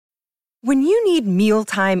When you need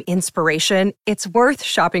mealtime inspiration, it's worth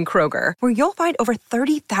shopping Kroger, where you'll find over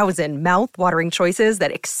 30,000 mouth-watering choices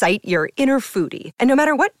that excite your inner foodie. And no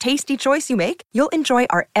matter what tasty choice you make, you'll enjoy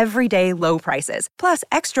our everyday low prices, plus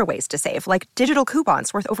extra ways to save, like digital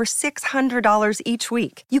coupons worth over $600 each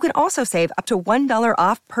week. You can also save up to $1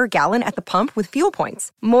 off per gallon at the pump with fuel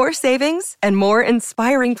points. More savings and more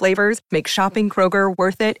inspiring flavors make shopping Kroger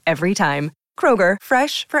worth it every time. Kroger,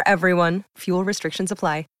 fresh for everyone. Fuel restrictions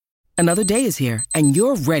apply. Another day is here, and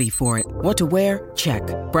you're ready for it. What to wear? Check.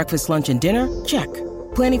 Breakfast, lunch, and dinner? Check.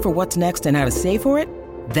 Planning for what's next and how to save for it?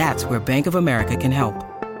 That's where Bank of America can help.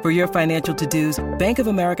 For your financial to-dos, Bank of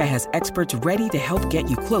America has experts ready to help get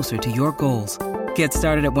you closer to your goals. Get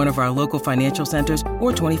started at one of our local financial centers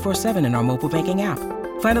or 24/7 in our mobile banking app.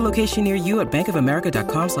 Find a location near you at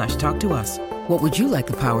bankofamerica.com/talktous. What would you like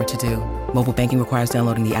the power to do? Mobile banking requires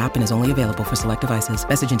downloading the app and is only available for select devices.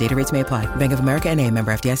 Message and data rates may apply. Bank of America N.A.,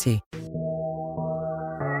 member FDIC.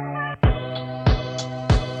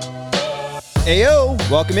 Ayo,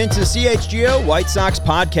 welcome into the CHGO White Sox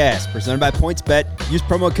podcast, presented by PointsBet. Use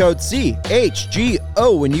promo code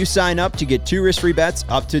CHGO when you sign up to get 2 risk-free bets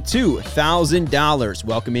up to $2,000.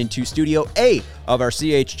 Welcome into Studio A of our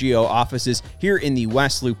CHGO offices here in the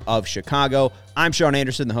West Loop of Chicago. I'm Sean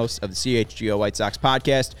Anderson, the host of the CHGO White Sox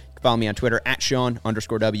podcast. Follow me on Twitter at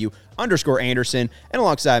Sean_W_Anderson. And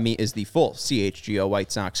alongside me is the full CHGO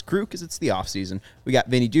White Sox crew because it's the offseason. We got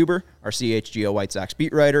Vinny Duber, our CHGO White Sox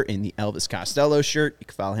beat writer in the Elvis Costello shirt. You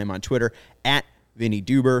can follow him on Twitter at Vinny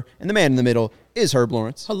Duber. And the man in the middle is Herb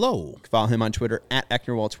Lawrence. Hello. You can follow him on Twitter at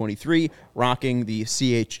Ecknerwall23, rocking the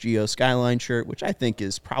CHGO Skyline shirt, which I think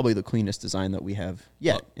is probably the cleanest design that we have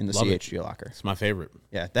yet in the CHGO locker. It's my favorite.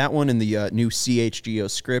 Yeah, that one and the new CHGO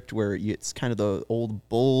script where it's kind of the old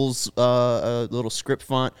Bulls little script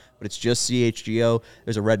font, but it's just CHGO.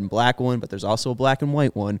 There's a red and black one, but there's also a black and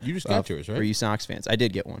white one. You just got yours, right? For you Sox fans. I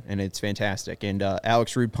did get one, and it's fantastic. And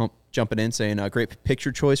Alex Rude jumping in saying, great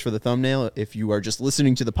picture choice for the thumbnail. If you are just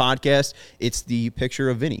listening to the podcast, it's the picture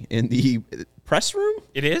of Vinny in the press room.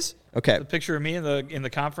 It is? Okay. The picture of me in the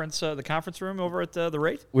conference room over at the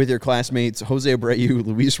Rate? With your classmates, Jose Abreu,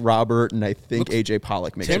 Luis Robert, and I think A.J.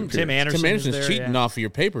 Pollock. Tim Anderson's there, cheating off of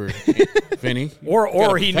your paper, Vinny.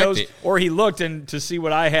 Or he knows, or he looked to see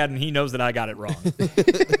what I had, and he knows that I got it wrong.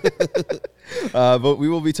 But we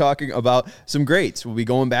will be talking about some grades. We'll be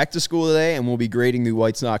going back to school today, and we'll be grading the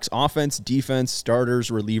White Sox offense, defense,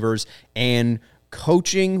 starters, relievers, and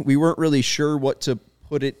coaching. We weren't really sure what to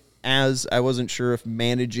put it as. I wasn't sure if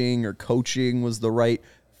managing or coaching was the right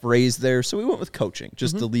phrase there, so we went with coaching,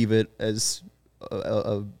 just to leave it as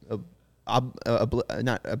not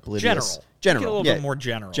oblivious. General. Get a little bit more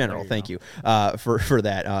general. General, thank you for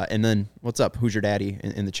that. And then, what's up? Who's your daddy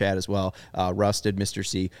in the chat as well? Rusted, Mr.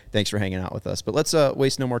 C, thanks for hanging out with us. But let's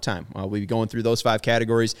waste no more time. We'll be going through those 5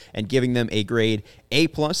 categories and giving them a grade A+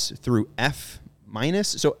 through F-.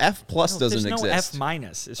 So F+ doesn't exist. There's no F-.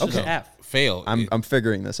 It's just F. Fail. I'm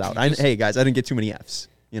figuring this out. Hey, guys, I didn't get too many Fs,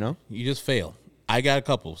 you know? You just fail. I got a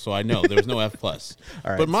couple, so I know there was no F+. All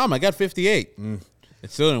right. But, Mom, I got 58. It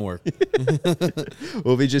still didn't work.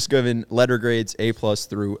 We'll be just giving letter grades A+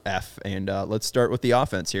 through F. And let's start with the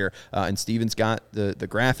offense here. And Steven's got the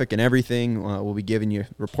graphic and everything. We'll be giving you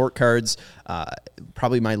report cards.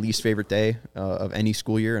 Probably my least favorite day of any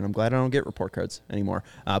school year, and I'm glad I don't get report cards anymore.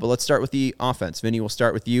 But let's start with the offense. Vinny, we'll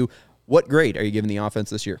start with you. What grade are you giving the offense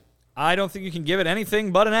this year? I don't think you can give it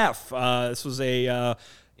anything but an F. This was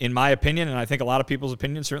in my opinion, and I think a lot of people's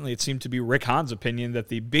opinion, certainly it seemed to be Rick Hahn's opinion, that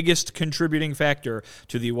the biggest contributing factor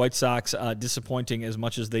to the White Sox disappointing as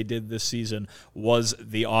much as they did this season was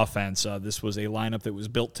the offense. This was a lineup that was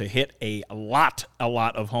built to hit a lot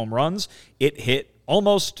of home runs. It hit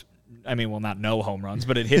almost, not no home runs,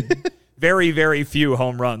 but it hit very, very few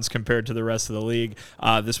home runs compared to the rest of the league.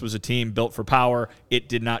 This was a team built for power. It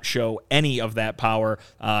did not show any of that power,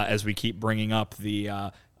 as we keep bringing up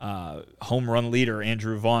the home run leader,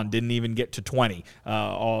 Andrew Vaughn, didn't even get to 20,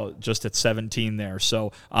 all just at 17 there.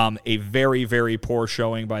 So a very, very poor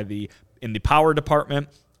showing in the power department.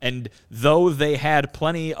 And though they had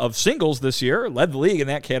plenty of singles this year, led the league in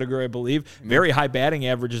that category, I believe, very high batting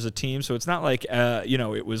average as a team. So it's not like,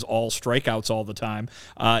 it was all strikeouts all the time.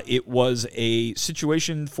 It was a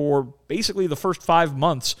situation for basically the first 5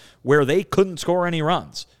 months where they couldn't score any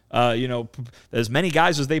runs. As many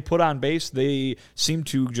guys as they put on base, they seem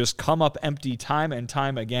to just come up empty time and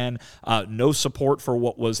time again. No support for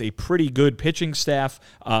what was a pretty good pitching staff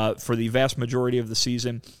for the vast majority of the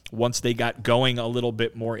season. Once they got going a little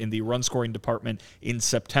bit more in the run-scoring department in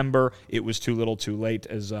September, it was too little too late,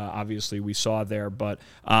 as obviously we saw there. But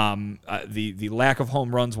the lack of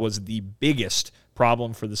home runs was the biggest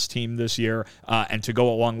problem for this team this year. And to go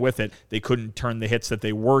along with it, they couldn't turn the hits that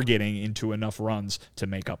they were getting into enough runs to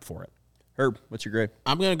make up for it. Herb, what's your grade?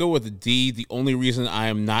 I'm going to go with a D. The only reason I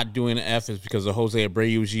am not doing an F is because of Jose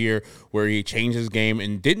Abreu's year where he changed his game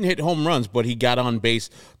and didn't hit home runs, but he got on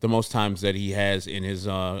base the most times that he has in his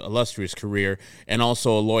illustrious career. And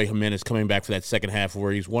also Eloy Jimenez coming back for that second half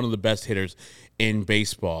where he's one of the best hitters in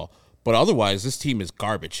baseball. But otherwise, this team is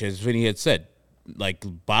garbage. As Vinny had said, like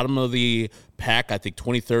bottom of the pack, I think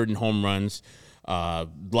 23rd in home runs,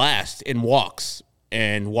 last in walks,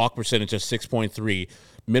 and walk percentage of 6.3.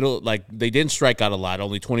 Middle, like they didn't strike out a lot.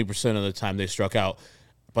 Only 20% of the time they struck out.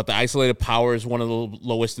 But the isolated power is one of the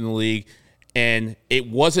lowest in the league. And it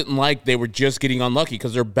wasn't like they were just getting unlucky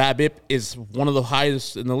because their BABIP is one of the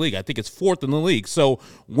highest in the league. I think it's 4th in the league. So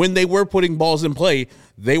when they were putting balls in play,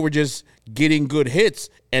 they were just getting good hits.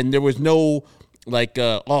 And there was no like,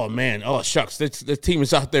 oh, man, oh, shucks, the team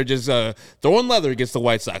is out there just throwing leather against the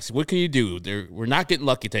White Sox. What can you do? We're not getting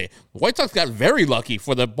lucky today. The White Sox got very lucky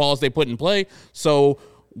for the balls they put in play. So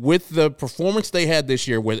with the performance they had this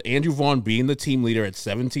year, with Andrew Vaughn being the team leader at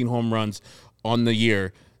 17 home runs on the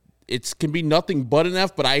year, it can be nothing but an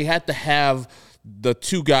F, but I had to have the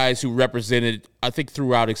two guys who represented, I think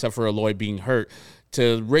throughout, except for Eloy being hurt,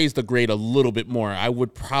 to raise the grade a little bit more. I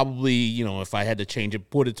would probably, if I had to change it,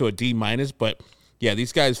 put it to a D-. But, yeah,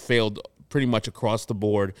 these guys failed pretty much across the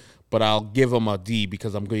board. But I'll give them a D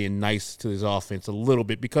because I'm being nice to this offense a little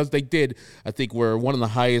bit because they did, I think, were one of the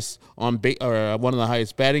highest one of the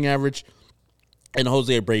highest batting average. And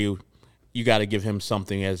Jose Abreu, you got to give him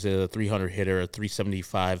something as a 300 hitter, a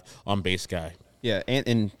 375 on base guy. Yeah,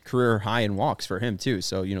 and career high in walks for him, too.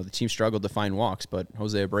 So, the team struggled to find walks, but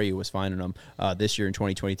Jose Abreu was finding them this year in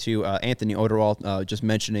 2022. Anthony Oderwall, just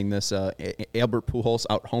mentioning this, Albert Pujols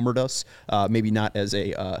out-homered us. Maybe not as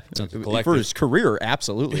for his career,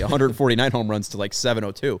 absolutely. 149 home runs to like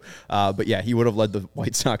 702. But, yeah, he would have led the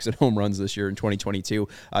White Sox in home runs this year in 2022.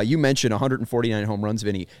 You mentioned 149 home runs,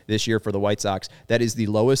 Vinny, this year for the White Sox. That is the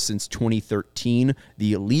lowest since 2013.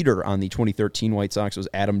 The leader on the 2013 White Sox was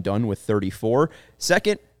Adam Dunn with 34.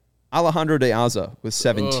 Second, Alejandro De Aza with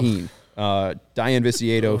 17. Diane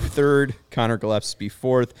Viciedo, third. Connor Gillespie,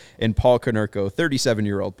 fourth. And Paul Konerko,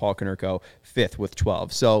 37-year-old Paul Konerko, fifth with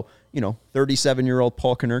 12. So, 37-year-old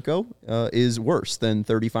Paul Konerko is worse than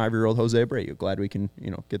 35-year-old Jose Abreu. Glad we can,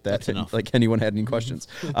 get that. Like anyone had any questions.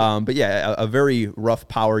 But, yeah, a very rough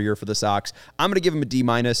power year for the Sox. I'm going to give him a D-.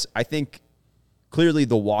 I think clearly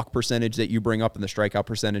the walk percentage that you bring up and the strikeout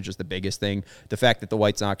percentage is the biggest thing. The fact that the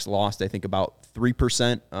White Sox lost, I think, about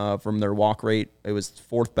 3% from their walk rate. It was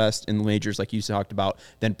fourth best in the majors, like you talked about,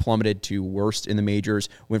 then plummeted to worst in the majors,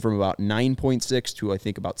 went from about 9.6 to, I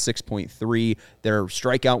think, about 6.3. Their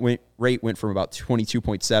strikeout rate went from about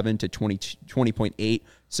 22.7 to 20.8.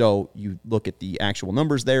 So you look at the actual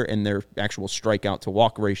numbers there, and their actual strikeout to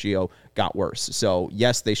walk ratio got worse. So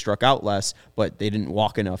yes, they struck out less, but they didn't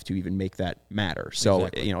walk enough to even make that matter. So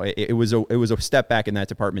exactly. It was a step back in that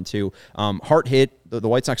department too. Hard hit. The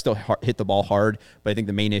White Sox still hit the ball hard, but I think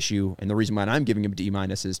the main issue and the reason why I'm giving him a D-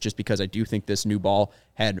 is just because I do think this new ball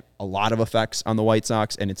had a lot of effects on the White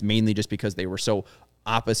Sox, and it's mainly just because they were so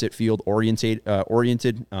opposite field oriented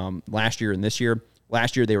last year and this year.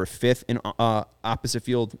 Last year, they were fifth in opposite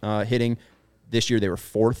field hitting. This year, they were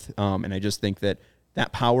fourth. And I just think that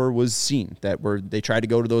power was seen, they tried to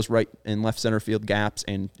go to those right and left center field gaps,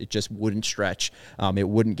 and it just wouldn't stretch. It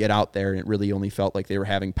wouldn't get out there, and it really only felt like they were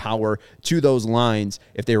having power to those lines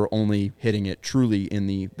if they were only hitting it truly in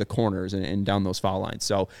the corners and down those foul lines.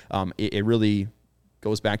 So it really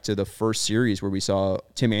goes back to the first series where we saw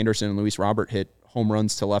Tim Anderson and Luis Robert hit home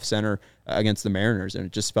runs to left center against the Mariners, and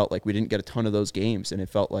it just felt like we didn't get a ton of those games, and it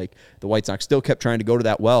felt like the White Sox still kept trying to go to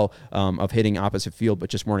that well of hitting opposite field, but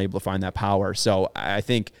just weren't able to find that power. So I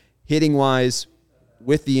think hitting-wise,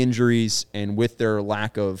 with the injuries and with their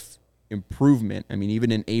lack of improvement, I mean,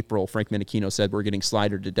 even in April, Frank Menechino said we're getting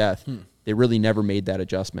slidered to death. They really never made that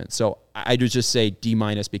adjustment. So I would just say D-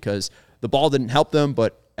 because the ball didn't help them,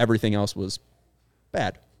 but everything else was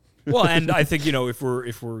bad. Well, and I think, if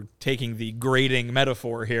we're taking the grading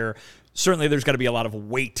metaphor here, certainly there's got to be a lot of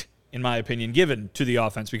weight, in my opinion, given to the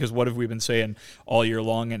offense, because what have we been saying all year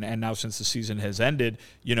long and now since the season has ended?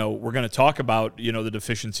 We're going to talk about, the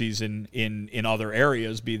deficiencies in other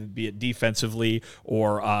areas, be it defensively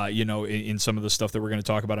or, in some of the stuff that we're going to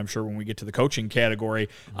talk about, I'm sure, when we get to the coaching category.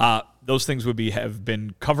 those things would have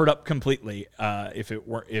been covered up completely if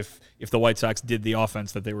the White Sox did the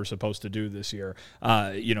offense that they were supposed to do this year.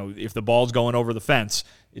 If the ball's going over the fence,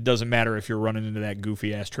 it doesn't matter if you're running into that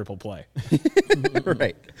goofy ass triple play.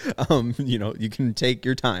 Right. You can take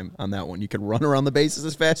your time on that one. You can run around the bases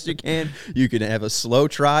as fast as you can. You can have a slow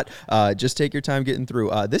trot. Just take your time getting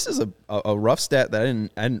through. This is a rough stat that I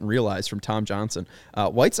didn't realize from Tom Johnson.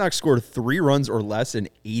 White Sox scored 3 runs or less in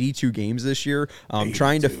 82 games this year.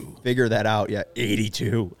 Trying to figure that out. Yeah,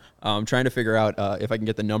 82. I'm trying to figure out if I can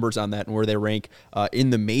get the numbers on that and where they rank in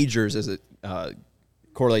the majors as it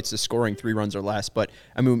correlates to scoring 3 runs or less. But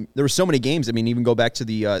I mean, there were so many games. I mean, even go back to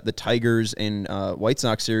the Tigers and White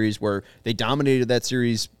Sox series where they dominated that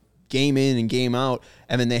series game in and game out,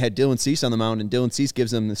 and then they had Dylan Cease on the mound, and Dylan Cease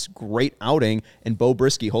gives them this great outing, and Bo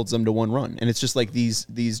Brisky holds them to 1 run. And it's just like these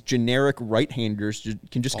generic right-handers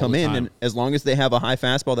can just come in, and as long as they have a high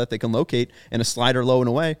fastball that they can locate and a slider low and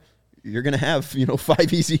away, you're going to have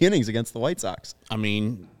 5 easy innings against the White Sox. I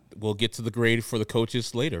mean, we'll get to the grade for the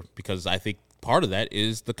coaches later, because I think part of that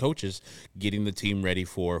is the coaches getting the team ready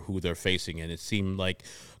for who they're facing. And it seemed like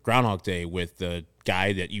Groundhog Day with the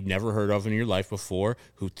guy that you've never heard of in your life before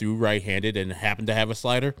who threw right-handed and happened to have a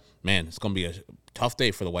slider. Man, it's going to be a tough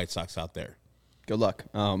day for the White Sox out there. Good luck.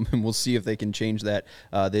 And we'll see if they can change that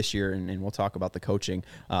this year, and we'll talk about the coaching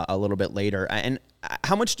a little bit later. And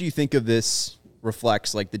how much do you think of this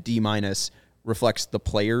reflects, like the D- reflects the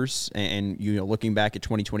players, and looking back at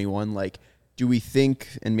 2021, like, do we think,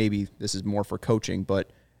 and maybe this is more for coaching,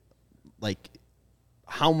 but like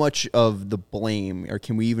how much of the blame, or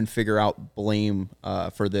can we even figure out blame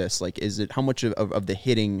for this? Like, is it how much of the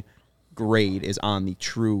hitting grade is on the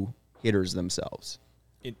true hitters themselves?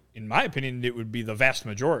 In my opinion, it would be the vast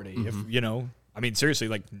majority. Mm-hmm. If, seriously,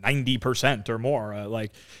 like 90% or more.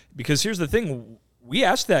 Because here's the thing. We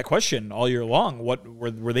asked that question all year long. What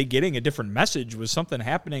were they getting a different message? Was something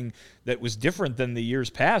happening that was different than the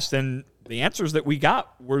years past? And the answers that we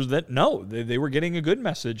got were that no, they were getting a good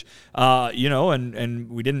message. And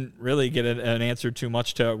we didn't really get an answer too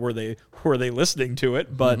much to were they listening to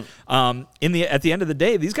it. But at the end of the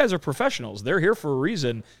day, these guys are professionals. They're here for a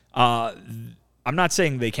reason. I'm not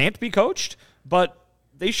saying they can't be coached, but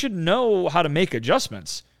they should know how to make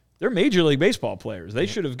adjustments. They're Major League Baseball players. They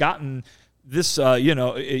should have gotten this,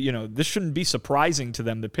 this shouldn't be surprising to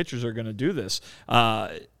them. The pitchers are going to do this.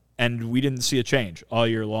 And we didn't see a change all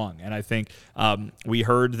year long. And I think we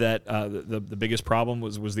heard that the biggest problem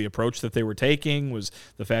was the approach that they were taking, was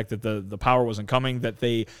the fact that the power wasn't coming, that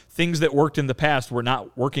things that worked in the past were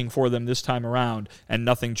not working for them this time around, and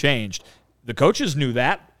nothing changed. The coaches knew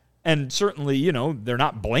that, and certainly, they're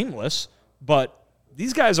not blameless, but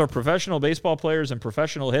these guys are professional baseball players and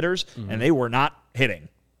professional hitters, and they were not hitting.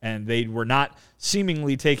 And they were not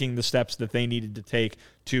seemingly taking the steps that they needed to take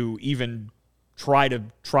to even try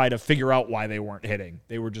to figure out why they weren't hitting.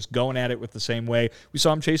 They were just going at it with the same way. We saw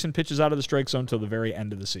them chasing pitches out of the strike zone till the very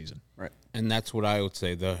end of the season. Right. And that's what I would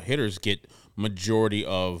say. The hitters get majority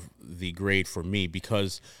of the grade for me,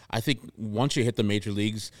 because I think once you hit the major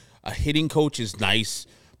leagues, a hitting coach is nice,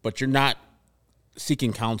 but you're not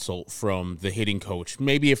seeking counsel from the hitting coach.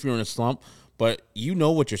 Maybe if you're in a slump, but you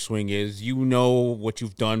know what your swing is, you know what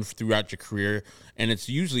you've done throughout your career, and it's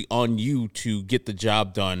usually on you to get the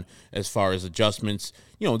job done as far as adjustments.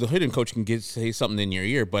 The hitting coach can say something in your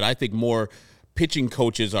ear, but I think more pitching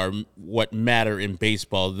coaches are what matter in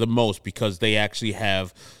baseball the most, because they actually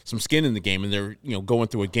have some skin in the game, and they're going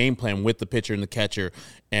through a game plan with the pitcher and the catcher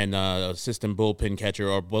and assistant bullpen catcher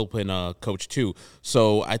or bullpen coach too.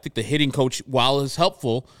 So I think the hitting coach, while is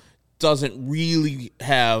helpful, doesn't really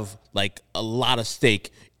have like a lot of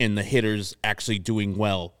stake in the hitters actually doing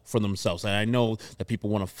well for themselves. And I know that people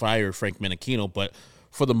want to fire Frank Menechino, but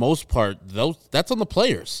for the most part, that's on the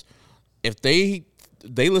players. If they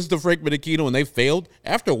listen to Frank Menechino and they failed,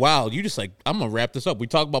 after a while, you just like, I'm going to wrap this up. We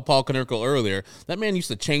talked about Paul Konerko earlier. That man used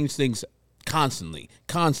to change things constantly.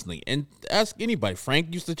 And ask anybody.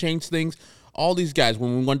 Frank used to change things. All these guys,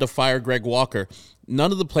 when we wanted to fire Greg Walker,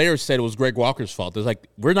 none of the players said it was Greg Walker's fault. It's like,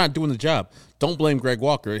 we're not doing the job. Don't blame Greg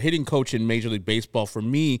Walker. A hitting coach in Major League Baseball, for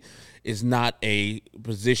me, is not a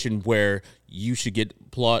position where you should get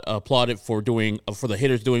applauded for the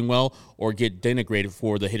hitters doing well, or get denigrated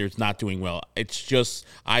for the hitters not doing well. It's just,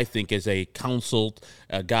 I think, as a counsel,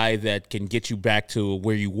 a guy that can get you back to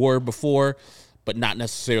where you were before, but not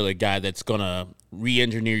necessarily a guy that's going to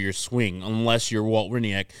re-engineer your swing, unless you're Walt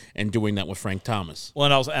Hriniak and doing that with Frank Thomas. Well,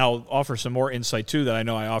 and I'll offer some more insight, too, that I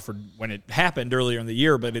know I offered when it happened earlier in the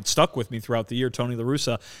year, but it stuck with me throughout the year. Tony La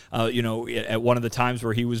Russa, at one of the times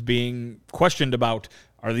where he was being questioned about,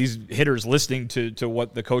 are these hitters listening to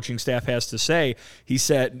what the coaching staff has to say? He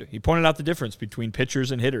pointed out the difference between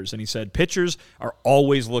pitchers and hitters, and he said pitchers are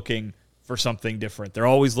always looking for something different. They're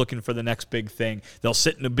always looking for the next big thing. They'll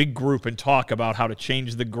sit in a big group and talk about how to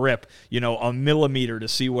change the grip, a millimeter to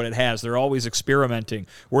see what it has. They're always experimenting.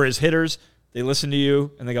 Whereas hitters, they listen to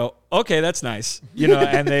you and they go, okay, that's nice,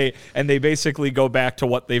 and they basically go back to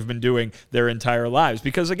what they've been doing their entire lives.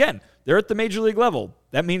 Because again, they're at the major league level.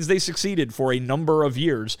 That means they succeeded for a number of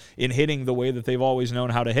years in hitting the way that they've always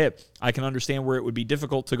known how to hit. I can understand where it would be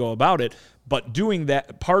difficult to go about it, but doing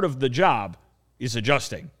that part of the job is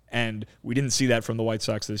adjusting. And we didn't see that from the White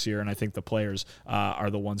Sox this year, and I think the players are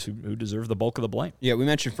the ones who deserve the bulk of the blame. Yeah, we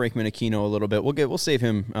mentioned Frank Menechino a little bit. We'll save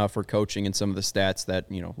him for coaching and some of the stats that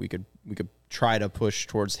we could try to push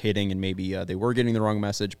towards hitting, and maybe they were getting the wrong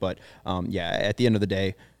message. But at the end of the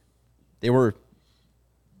day, they were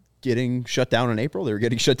getting shut down in April. They were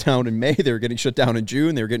getting shut down in May. They were getting shut down in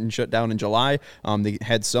June. They were getting shut down in July. They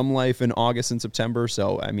had some life in August and September.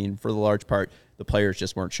 So, for the large part, the players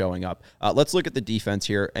just weren't showing up. Let's look at the defense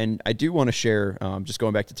here. And I do want to share, just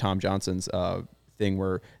going back to Tom Johnson's thing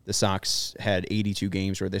where the Sox had 82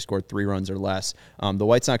 games where they scored 3 runs or less. The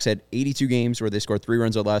White Sox had 82 games where they scored 3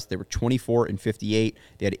 runs or less. They were 24-58.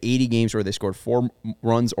 They had 80 games where they scored 4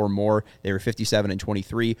 runs or more. They were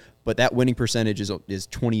 57-23. But that winning percentage is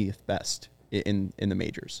 20th best in the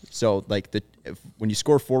majors. So when you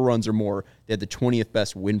score 4 runs or more, they had the 20th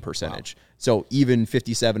best win percentage. Wow. So even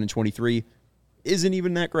 57-23 isn't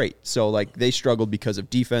even that great. So they struggled because of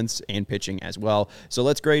defense and pitching as well. So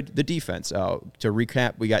let's grade the defense. To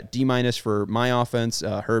recap, we got D- for my offense.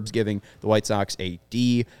 Herb's giving the White Sox a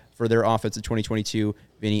D for their offense in 2022.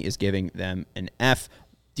 Vinny is giving them an F.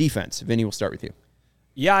 Defense. Vinny, we'll start with you.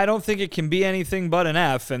 Yeah, I don't think it can be anything but an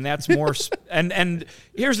F, and that's more. and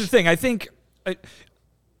here's the thing. I think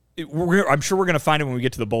I'm sure we're going to find it when we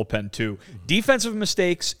get to the bullpen too. Defensive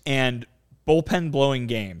mistakes and bullpen blowing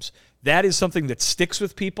games. That is something that sticks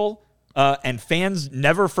with people, and fans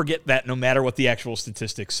never forget that no matter what the actual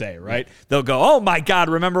statistics say, right? They'll go, oh, my God,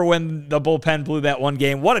 remember when the bullpen blew that one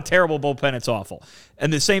game? What a terrible bullpen. It's awful.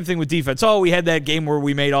 And the same thing with defense. Oh, we had that game where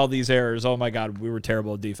we made all these errors. Oh, my God, we were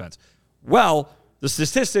terrible at defense. Well, the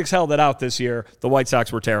statistics held it out this year. The White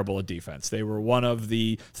Sox were terrible at defense. They were one of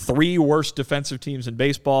the 3 worst defensive teams in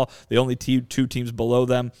baseball. The only 2 teams below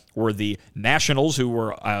them were the Nationals, who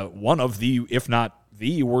were one of the, if not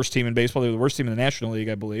the worst team in baseball. They were the worst team in the National League,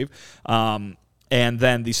 I believe. And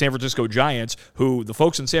then the San Francisco Giants, who the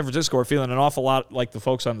folks in San Francisco are feeling an awful lot like the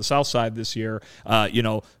folks on the South Side this year.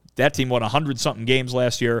 That team won 100-something games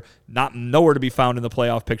last year, nowhere to be found in the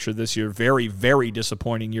playoff picture this year. Very, very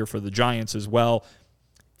disappointing year for the Giants as well.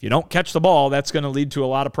 If you don't catch the ball, that's going to lead to a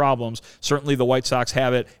lot of problems. Certainly the White Sox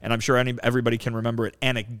have it, and I'm sure everybody can remember it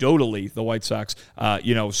anecdotally, the White Sox,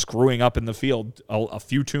 screwing up in the field a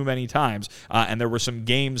few too many times. And there were some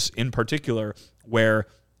games in particular where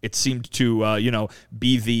it seemed to,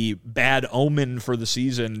 be the bad omen for the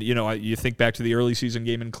season. You think back to the early season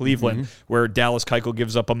game in Cleveland where Dallas Keuchel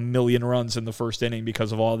gives up 1 million runs in the first inning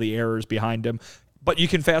because of all the errors behind him. But you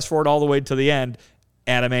can fast forward all the way to the end.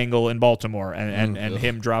 Adam Engel in Baltimore and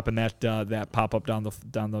him dropping that pop up down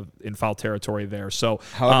the in foul territory there. So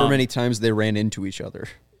however many times they ran into each other.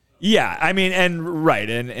 Yeah,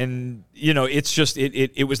 it's just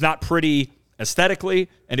it was not pretty aesthetically,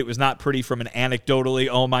 and it was not pretty from an anecdotally,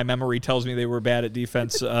 oh, my memory tells me they were bad at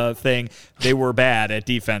defense thing. They were bad at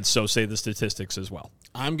defense, so say the statistics as well.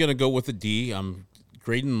 I'm going to go with a D. I'm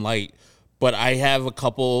grading light, but I have a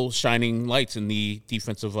couple shining lights in the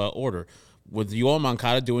defensive order. With Yoan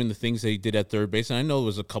Moncada doing the things that he did at third base, and I know there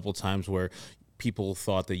was a couple times where people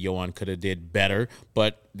thought that Yoan could have did better,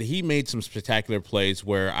 but he made some spectacular plays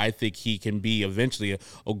where I think he can be eventually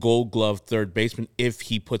a Gold Glove third baseman if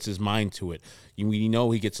he puts his mind to it. We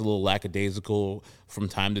know he gets a little lackadaisical from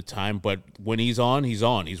time to time, but when he's on, he's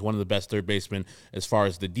on. He's one of the best third basemen as far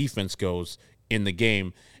as the defense goes in the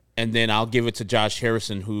game. And then I'll give it to Josh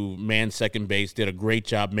Harrison, who manned second base, did a great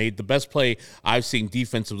job, made the best play I've seen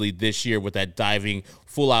defensively this year with that diving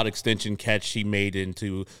full-out extension catch he made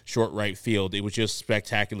into short right field. It was just a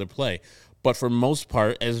spectacular play. But for most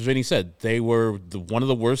part, as Vinny said, they were one of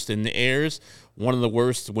the worst in the errors, one of the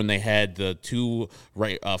worst when they had the 2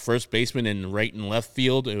 first basemen in right and left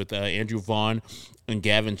field with Andrew Vaughn and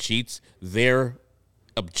Gavin Sheets. They're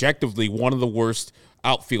objectively one of the worst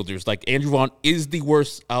outfielders. Like Andrew Vaughn is the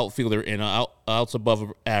worst outfielder in outs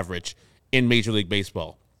above average in Major League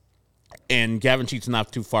Baseball, and Gavin Sheets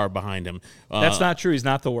not too far behind him. That's not true. He's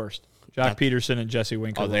not the worst. Jock Peterson and Jesse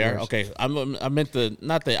Winker. Oh, they are? Okay. I meant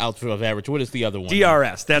not the outs above average. What is the other one?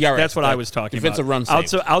 DRS. That's what I was talking about. Defensive run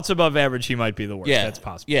save. Outs above average, he might be the worst. Yeah. That's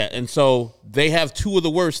possible. Yeah, and so they have two of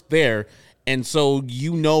the worst there. And so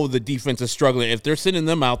the defense is struggling. If they're sending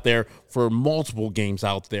them out there for multiple games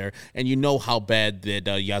out there, and you know how bad that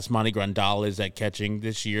Yasmani Grandal is at catching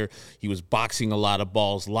this year. He was boxing a lot of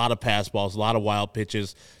balls, a lot of pass balls, a lot of wild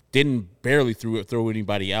pitches. Didn't barely throw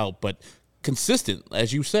anybody out, but consistent,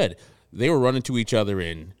 as you said. They were running to each other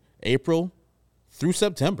in April through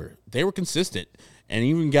September. They were consistent. And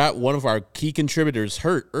even got one of our key contributors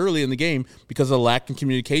hurt early in the game because of lack of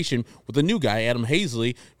communication with the new guy, Adam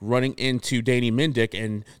Hazley, running into Danny Mendick,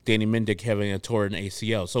 and Danny Mendick having a torn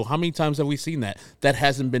ACL. So how many times have we seen that? That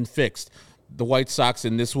hasn't been fixed. The White Sox,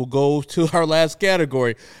 and this will go to our last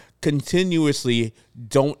category, continuously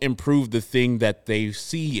don't improve the thing that they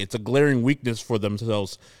see. It's a glaring weakness for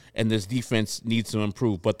themselves, and this defense needs to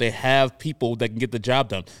improve. But they have people that can get the job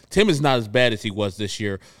done. Tim is not as bad as he was this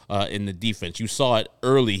year in the defense. You saw it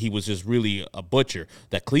early. He was just really a butcher.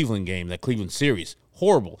 That Cleveland game, that Cleveland series,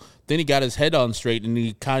 horrible. Then he got his head on straight, and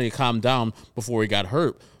he kind of calmed down before he got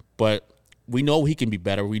hurt. But we know he can be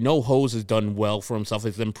better. We know Hose has done well for himself.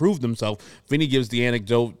 He's improved himself. Vinny gives the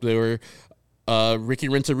anecdote where Ricky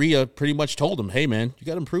Renteria pretty much told him, hey, man, you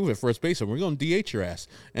got to improve at first base, and we're going to DH your ass.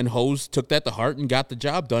 And Hose took that to heart and got the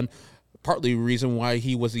job done, partly the reason why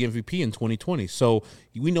he was the MVP in 2020. So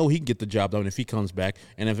we know he can get the job done if he comes back.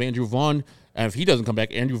 And if Andrew Vaughn, if he doesn't come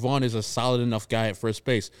back, Andrew Vaughn is a solid enough guy at first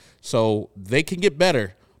base. So they can get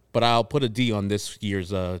better, but I'll put a D on this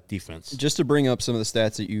year's defense. Just to bring up some of the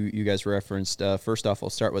stats that you guys referenced, first off, I'll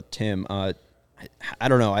start with Tim. I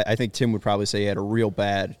don't know. I think Tim would probably say he had a real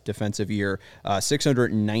bad defensive year.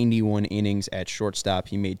 691 innings at shortstop.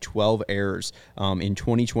 He made 12 errors. In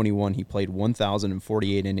 2021, he played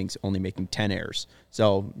 1,048 innings, only making 10 errors.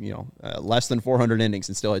 So, less than 400 innings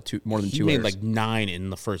and still had more than two errors. He made like 9 in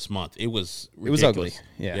the first month. It was ridiculous. It was ugly.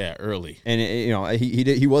 Yeah, early. And,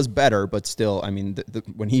 he was better, but still, I mean,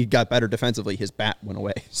 when he got better defensively, his bat went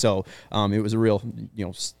away. So it was a real,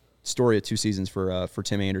 story of 2 seasons for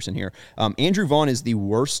Tim Anderson here. Andrew Vaughn is the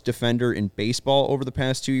worst defender in baseball over the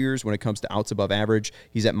past 2 years when it comes to outs above average.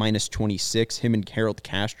 He's at minus 26. Him and Harold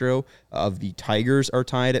Castro of the Tigers are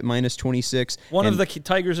tied at minus 26. One of the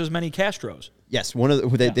Tigers has many Castros. Yes,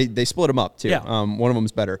 they split them up too. Yeah. One of them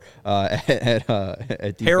is better at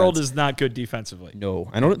defense. Harold is not good defensively. No,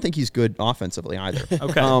 I don't think he's good offensively either.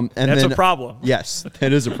 Okay, that's a problem. Yes,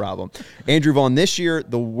 that is a problem. Andrew Vaughn this year,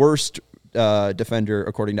 the worst defender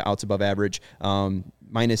according to outs above average,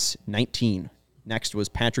 minus 19. Next was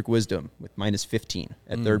Patrick Wisdom with minus 15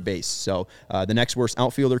 at third base. So the next worst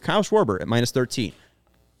outfielder, Kyle Schwarber at minus 13.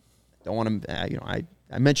 Don't want to,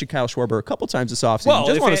 I mentioned Kyle Schwarber a couple times this offseason.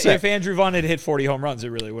 Well, if Andrew Vaughn had hit 40 home runs, it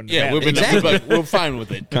really wouldn't have happened. Exactly. We're fine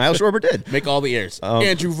with it. Kyle Schwarber did. Make all the errors.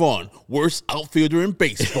 Andrew Vaughn, worst outfielder in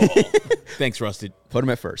baseball. Thanks, Rusted. Put him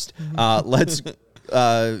at first. Let's...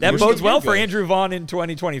 that bodes well for Andrew Vaughn in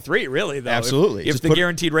 2023, really, though. Absolutely. If the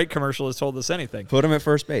guaranteed rate commercial has told us anything. Put him at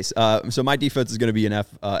first base. So my defense is going to be an F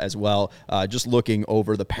as well. Just looking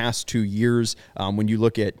over the past 2 years, when you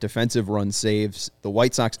look at defensive run saves, the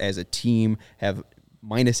White Sox as a team have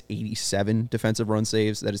minus 87 defensive run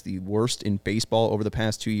saves. That is the worst in baseball over the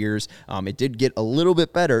past 2 years. It did get a little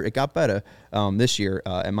bit better. It got better this year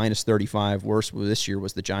at minus 35. Worst this year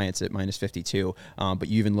was the Giants at minus 52. But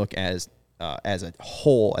you even look as a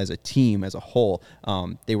whole, as a team, as a whole,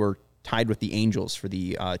 they were tied with the Angels for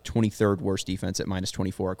the 23rd worst defense at minus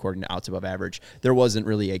 24, according to outs above average. There wasn't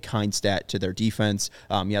really a kind stat to their defense.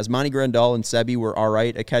 Yasmani Grandal and Sebi were all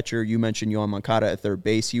right at catcher. You mentioned Yohan Moncada at third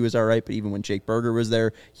base. He was all right, but even when Jake Berger was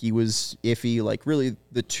there, he was iffy. Like, really,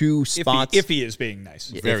 the two spots... Iffy is being nice.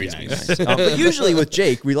 Very nice. But usually with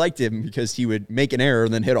Jake, we liked him because he would make an error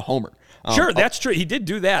and then hit a homer. Sure, that's true. He did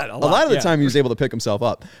do that a lot. A lot of the time, he was able to pick himself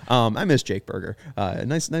up. I miss Jake Berger.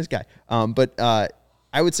 Nice guy. But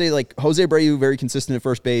I would say, like, Jose Abreu, very consistent at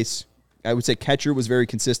first base. I would say catcher was very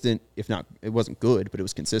consistent. If not, it wasn't good, but it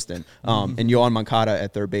was consistent. And Yohan Moncada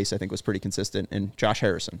at third base, I think, was pretty consistent. And Josh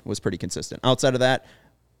Harrison was pretty consistent. Outside of that,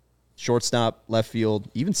 shortstop, left field,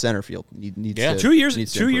 even center field needs to 2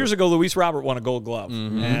 years ago, Luis Robert won a Gold Glove,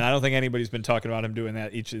 and I don't think anybody's been talking about him doing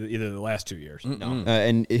that either of the last 2 years. No.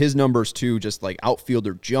 And his numbers too, just like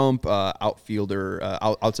outfielder jump, outfielder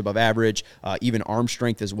outs above average, even arm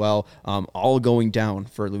strength as well, all going down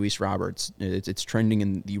for Luis Roberts. It's trending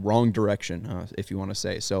in the wrong direction, if you want to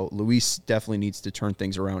say. So Luis definitely needs to turn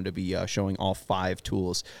things around to be showing all 5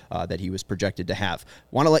 tools that he was projected to have.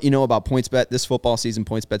 Want to let you know about PointsBet. This football season,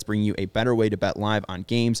 PointsBet's bringing you you a better way to bet live on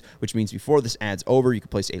games, which means before this ad's over, you can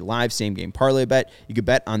place a live same-game parlay bet. You could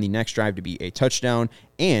bet on the next drive to be a touchdown,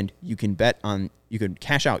 and you can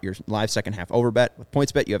cash out your live second half over bet. With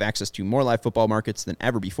PointsBet, you have access to more live football markets than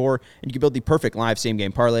ever before, and you can build the perfect live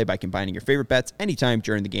same-game parlay by combining your favorite bets anytime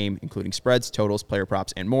during the game, including spreads, totals, player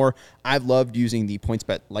props, and more. I've loved using the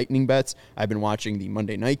PointsBet Lightning bets. I've been watching the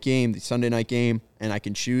Monday night game, the Sunday night game, and I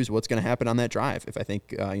can choose what's going to happen on that drive. If I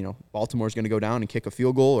think, Baltimore's going to go down and kick a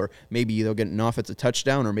field goal, or maybe they'll get an offensive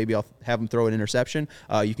touchdown, or maybe I'll have them throw an interception,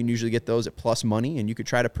 you can usually get those at plus money, and you could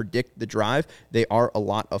try to predict the drive. They are a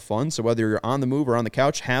lot of fun. So whether you're on the move or on the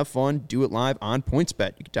couch, have fun, do it live on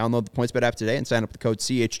PointsBet. You can download the PointsBet app today and sign up with the code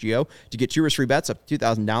CHGO to get 2 risk-free bets up to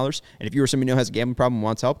 $2,000. And if you or somebody you know has a gambling problem and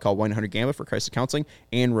wants help, call 1-800-GAMBLER for crisis counseling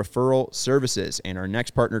and referral services. And our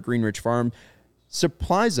next partner, Greenridge Farm,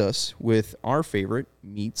 supplies us with our favorite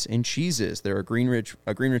meats and cheeses.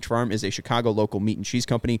 Greenridge Farm is a Chicago local meat and cheese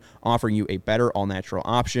company offering you a better all-natural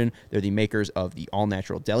option. They're the makers of the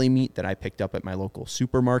all-natural deli meat that I picked up at my local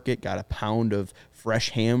supermarket. Got a pound of fresh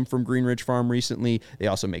ham from Greenridge Farm recently. They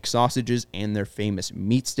also make sausages and their famous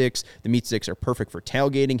meat sticks. The meat sticks are perfect for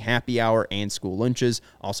tailgating, happy hour, and school lunches.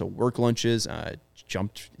 Also work lunches.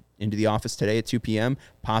 Jumped into the office today at 2 p.m.,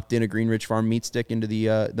 popped in a Greenridge Farm meat stick into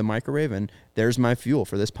the microwave, and there's my fuel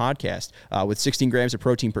for this podcast. With 16 grams of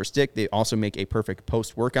protein per stick, they also make a perfect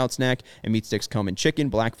post-workout snack, and meat sticks come in chicken,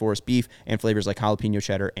 Black Forest beef, and flavors like jalapeno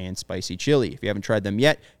cheddar and spicy chili. If you haven't tried them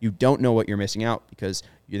yet, you don't know what you're missing out, because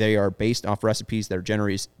they are based off recipes that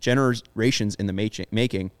are generations in the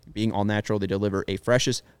making. Being all natural, they deliver a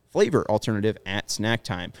freshest flavor alternative at snack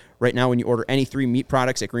time. Right now, when you order any 3 meat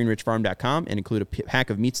products at greenridgefarm.com and include a pack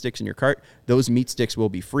of meat sticks in your cart, those meat sticks will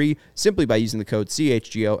be free simply by using the code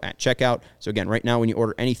CHGO at checkout. So again, right now, when you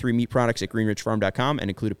order any 3 meat products at greenridgefarm.com and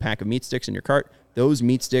include a pack of meat sticks in your cart, those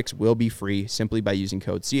meat sticks will be free simply by using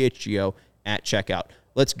code CHGO at checkout.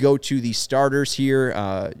 Let's go to the starters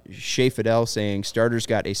here. Shea Fidel saying starters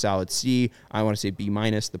got a solid C. I want to say B-,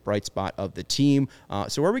 the bright spot of the team.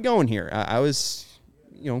 So where are we going here? I was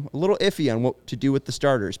a little iffy on what to do with the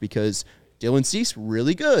starters, because Dylan Cease,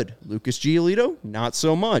 really good. Lucas Giolito, not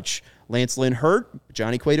so much. Lance Lynn hurt.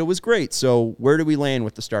 Johnny Cueto was great. So where do we land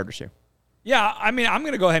with the starters here? Yeah, I mean, I'm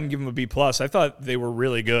going to go ahead and give them a B+. I thought they were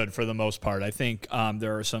really good for the most part. I think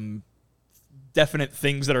there are some definite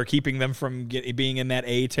things that are keeping them from being in that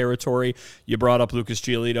A territory. You brought up Lucas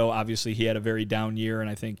Giolito. Obviously, he had a very down year, and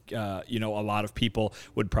I think a lot of people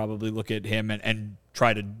would probably look at him and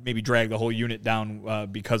try to maybe drag the whole unit down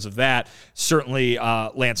because of that. Certainly,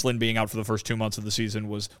 Lance Lynn being out for the first 2 months of the season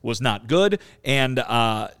was not good, and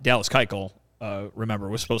Dallas Keuchel, remember,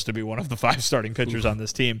 was supposed to be one of the 5 starting pitchers on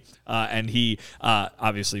this team, and he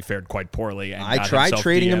obviously fared quite poorly. And I tried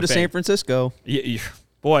trading him to San Francisco.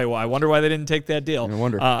 Boy, well, I wonder why they didn't take that deal. I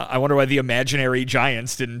wonder. I wonder why the imaginary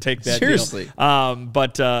Giants didn't take that Seriously. deal.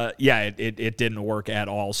 But it didn't work at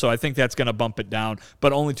all. So I think that's going to bump it down,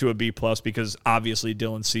 but only to a B+, because obviously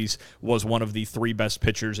Dylan Cease was one of the 3 best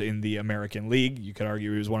pitchers in the American League. You could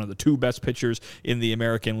argue he was one of the 2 best pitchers in the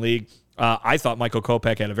American League. I thought Michael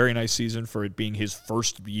Kopech had a very nice season for it being his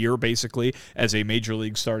first year, basically, as a major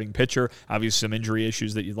league starting pitcher. Obviously, some injury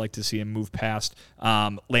issues that you'd like to see him move past.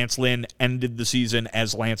 Lance Lynn ended the season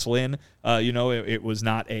as Lance Lynn. It was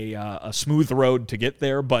not a smooth road to get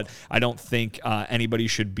there, but I don't think anybody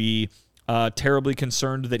should be terribly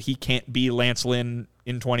concerned that he can't be Lance Lynn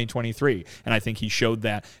in 2023. And I think he showed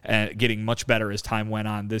that, getting much better as time went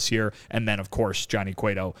on this year. And then, of course, Johnny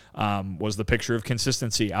Cueto was the picture of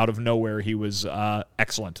consistency. Out of nowhere, he was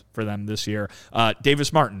excellent for them this year.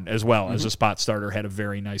 Davis Martin, as well, as a spot starter, had a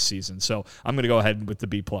very nice season. So I'm going to go ahead with the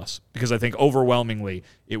B+, because I think overwhelmingly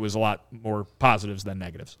it was a lot more positives than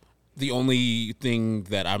negatives. The only thing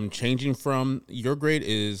that I'm changing from your grade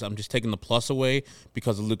is I'm just taking the plus away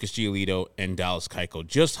because of Lucas Giolito and Dallas Keuchel,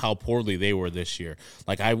 just how poorly they were this year.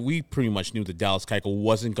 We pretty much knew that Dallas Keuchel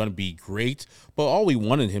wasn't going to be great, but all we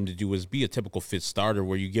wanted him to do was be a typical fifth starter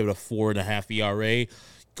where you give it a 4.5 ERA,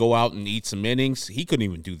 go out and eat some innings. He couldn't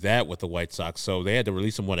even do that with the White Sox, so they had to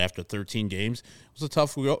release him, after 13 games? It was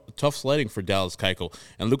a tough sledding for Dallas Keuchel.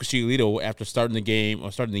 And Lucas Giolito, after starting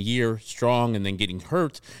the year strong and then getting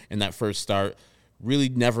hurt in that first start, really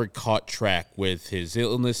never caught track with his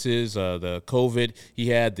illnesses, the COVID he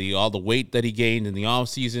had, all the weight that he gained in the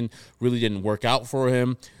offseason really didn't work out for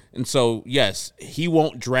him. And so, yes,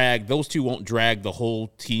 those two won't drag the whole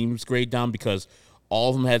team's grade down because all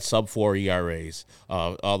of them had sub-4 ERAs.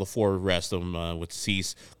 All the 4 rest of them with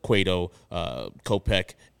Cease, Cueto,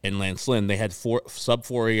 Kopech, and Lance Lynn, they had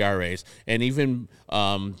sub-4 ERAs. And even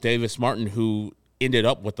Davis Martin, who ended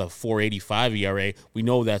up with a 4.85 ERA. We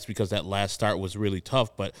know that's because that last start was really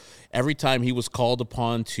tough, but every time he was called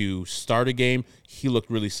upon to start a game, he looked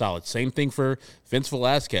really solid. Same thing for Vince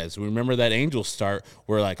Velasquez. We remember that Angels start.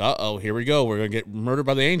 We're like, uh-oh, here we go. We're going to get murdered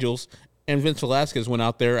by the Angels. And Vince Velasquez went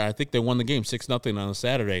out there. I think they won the game 6-0 on a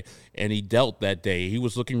Saturday, and he dealt that day. He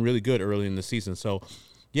was looking really good early in the season. So,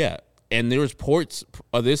 yeah. And there was reports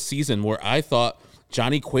of this season where I thought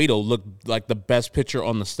Johnny Cueto looked like the best pitcher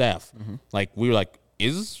on the staff. Mm-hmm. Like, we were like,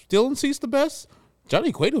 is Dylan Cease the best?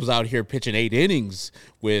 Johnny Cueto's out here pitching 8 innings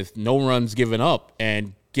with no runs given up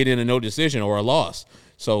and getting a no decision or a loss.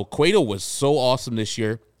 So Cueto was so awesome this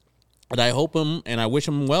year. And I hope him and I wish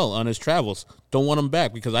him well on his travels. Don't want him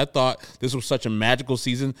back because I thought this was such a magical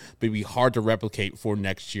season, but it'd be hard to replicate for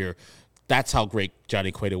next year. That's how great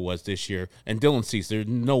Johnny Cueto was this year. And Dylan Cease, there's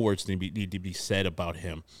no words need to be said about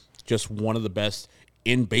him. Just one of the best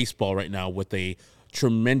in baseball right now with a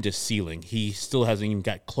tremendous ceiling. He still hasn't even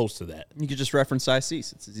got close to that. You could just reference Cy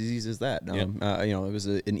Cease. It's as easy as that. It was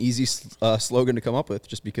an easy slogan to come up with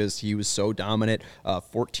just because he was so dominant.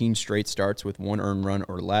 14 straight starts with 1 earned run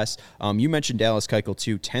or less. You mentioned Dallas Keuchel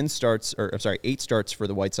too. 8 starts for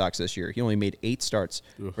the White Sox this year. He only made 8 starts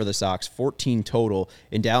for the Sox, 14 total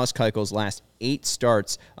in Dallas Keuchel's last 8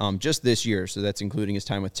 starts just this year. So that's including his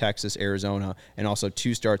time with Texas, Arizona, and also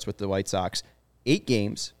 2 starts with the White Sox. 8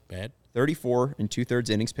 games. Bad. 34 2/3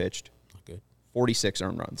 innings pitched. Good. 46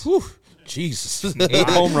 earned runs. Whew, Jesus. 8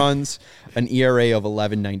 home runs, an ERA of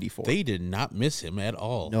 11.94. They did not miss him at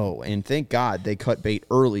all. No, and thank God they cut bait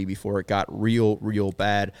early before it got real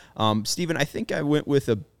bad. Steven, I think I went with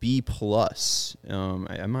a B+.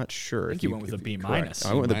 I'm not sure. I think you went with a B-. I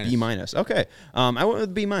went with a B-. Okay. I went with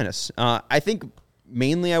a B-. I think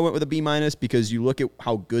mainly I went with a B- because you look at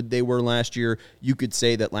how good they were last year. You could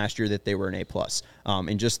say that last year that they were an A+.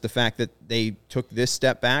 And just the fact that they took this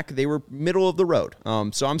step back, they were middle of the road.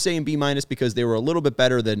 So I'm saying B- because they were a little bit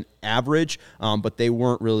better than average, but they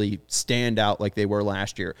weren't really stand out like they were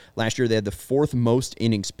last year. Last year they had the 4th most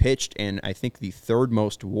innings pitched and I think the 3rd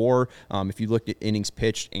most WAR. If you looked at innings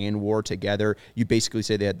pitched and WAR together, you basically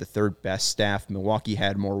say they had the 3rd best staff. Milwaukee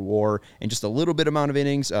had more WAR and just a little bit amount of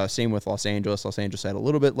innings. Same with Los Angeles. Los Angeles had a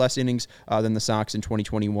little bit less innings than the Sox in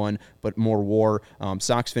 2021, but more WAR.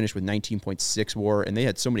 Sox finished with 19.6 WAR, and they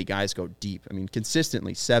had so many guys go deep. I mean,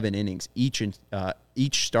 consistently 7 innings each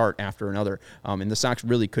start after another. And the Sox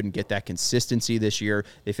really couldn't get that consistency this year.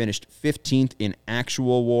 They finished 15th in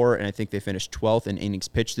actual WAR, and I think they finished 12th in innings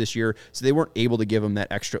pitched this year, so they weren't able to give them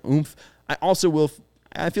that extra oomph. I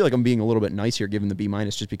feel like I'm being a little bit nice here giving the B-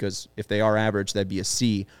 just because if they are average, that'd be a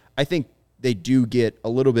C. I think they do get a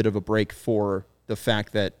little bit of a break for the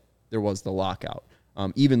fact that there was the lockout.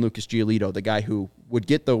 Even Lucas Giolito, the guy who would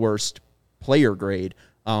get the worst player grade,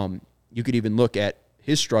 you could even look at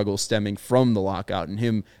his struggles stemming from the lockout and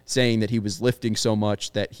him saying that he was lifting so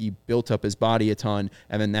much that he built up his body a ton,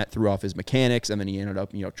 and then that threw off his mechanics, and then he ended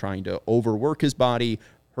up trying to overwork his body,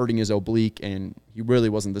 hurting his oblique, and he really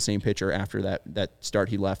wasn't the same pitcher after that start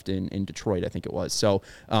he left in Detroit, I think it was. So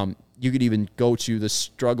you could even go to the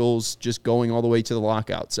struggles just going all the way to the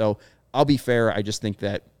lockout. So I'll be fair. I just think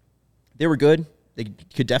that they were good. They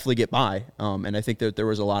could definitely get by. And I think that there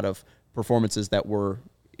was a lot of performances that were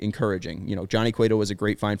encouraging. Johnny Cueto was a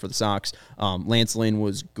great find for the Sox. Lance Lynn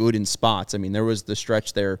was good in spots. I mean, there was the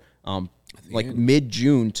stretch there like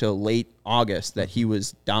mid-June to late August that he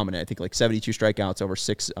was dominant. I think like 72 strikeouts over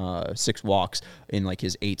 6 walks in like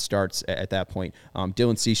his 8 starts at that point.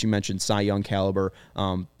 Dylan Cease, you mentioned Cy Young caliber,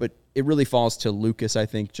 but it really falls to Lucas, I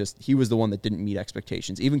think. Just he was the one that didn't meet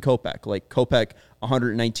expectations. Even Kopech.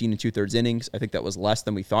 119 2/3 innings. I think that was less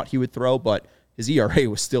than we thought he would throw, but his ERA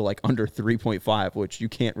was still like under 3.5, which you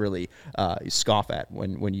can't really scoff at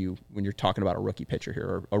when you're talking about a rookie pitcher here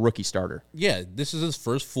or a rookie starter. Yeah, this is his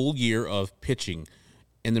first full year of pitching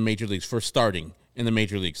in the major leagues, for starting in the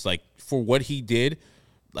major leagues. Like, for what he did,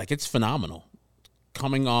 it's phenomenal.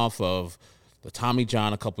 Coming off of the Tommy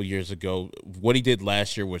John a couple years ago, what he did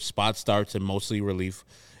last year with spot starts and mostly relief,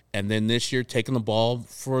 and then this year taking the ball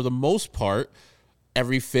for the most part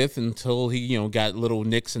every 5th until he got little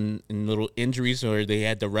nicks and little injuries or they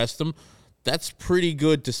had to rest him. That's pretty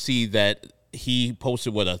good to see that he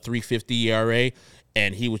posted a 3.50 ERA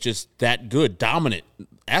and he was just that good, dominant.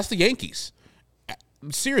 Ask the Yankees.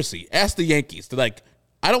 Seriously, ask the Yankees.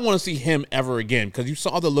 I don't want to see him ever again because you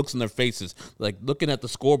saw the looks in their faces. Looking at the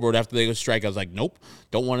scoreboard after they go strike, I was like, nope,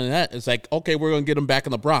 don't want that. It's like, okay, we're going to get him back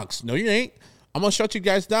in the Bronx. No, you ain't. I'm going to shut you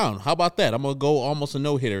guys down. How about that? I'm going to go almost a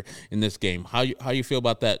no-hitter in this game. How you feel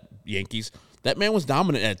about that, Yankees? That man was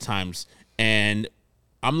dominant at times, and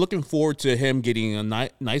I'm looking forward to him getting a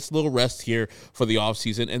nice little rest here for the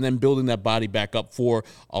offseason and then building that body back up for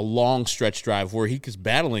a long stretch drive where he is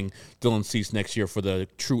battling Dylan Cease next year for the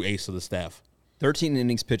true ace of the staff. 13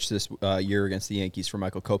 innings pitched this year against the Yankees for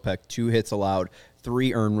Michael Kopech, 2 hits allowed,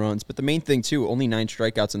 3 earned runs. But the main thing, too, only 9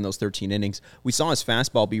 strikeouts in those 13 innings. We saw his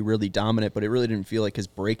fastball be really dominant, but it really didn't feel like his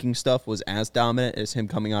breaking stuff was as dominant as him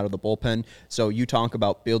coming out of the bullpen. So you talk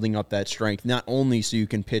about building up that strength, not only so you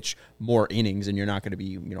can pitch more innings and you're not going to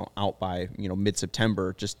be out by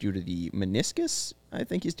mid-September just due to the meniscus I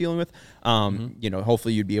think he's dealing with.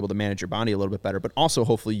 Hopefully you'd be able to manage your body a little bit better, but also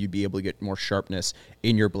hopefully you'd be able to get more sharpness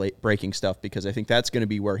in your breaking stuff, because I think that's going to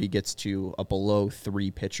be where he gets to a below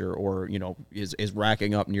 3 pitcher, or is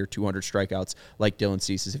racking up near 200 strikeouts like Dylan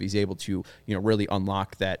Cease is, if he's able to really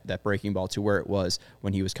unlock that breaking ball to where it was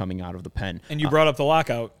when he was coming out of the pen. And you brought up the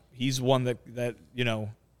lockout. He's one that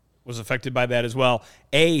was affected by that as well.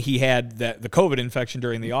 He had the COVID infection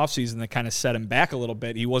during the offseason that kind of set him back a little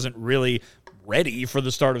bit. He wasn't really ready for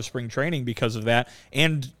the start of spring training because of that.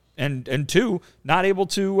 And 2, not able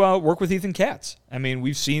to work with Ethan Katz. I mean,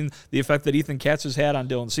 we've seen the effect that Ethan Katz has had on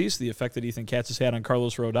Dylan Cease, the effect that Ethan Katz has had on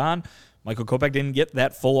Carlos Rodon. Michael Kopech didn't get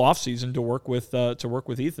that full offseason to work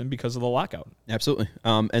with Ethan because of the lockout. Absolutely.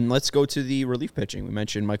 And let's go to the relief pitching. We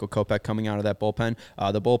mentioned Michael Kopech coming out of that bullpen.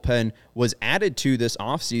 The bullpen was added to this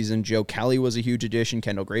offseason. Joe Kelly was a huge addition.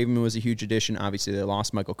 Kendall Graveman was a huge addition. Obviously, they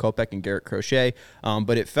lost Michael Kopech and Garrett Crochet.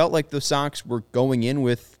 But it felt like the Sox were going in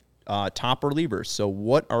with top relievers. So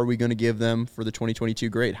what are we going to give them for the 2022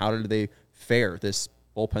 grade? How did they fare? This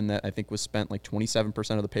bullpen that I think was spent, like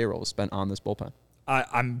 27% of the payroll was spent on this bullpen.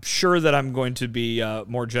 I'm sure that I'm going to be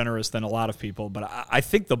more generous than a lot of people, but I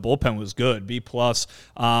think the bullpen was good, B+.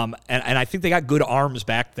 And I think they got good arms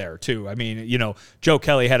back there, too. I mean, Joe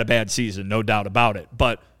Kelly had a bad season, no doubt about it.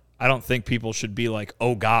 But I don't think people should be like,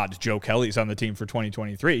 oh, God, Joe Kelly's on the team for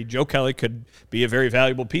 2023. Joe Kelly could be a very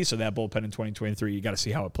valuable piece of that bullpen in 2023. You got to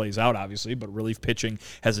see how it plays out, obviously. But relief pitching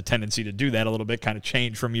has a tendency to do that a little bit, kind of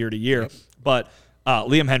change from year to year. Yep. But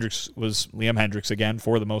Liam Hendriks was Liam Hendriks again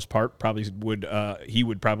for the most part. He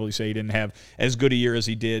would probably say he didn't have as good a year as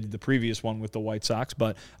he did the previous one with the White Sox,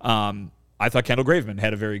 but I thought Kendall Graveman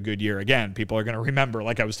had a very good year. Again, people are going to remember,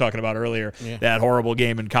 like I was talking about earlier, that horrible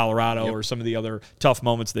game in Colorado or some of the other tough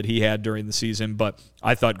moments that he had during the season. But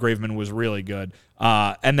I thought Graveman was really good.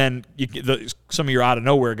 And then some of your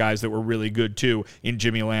out-of-nowhere guys that were really good, too, in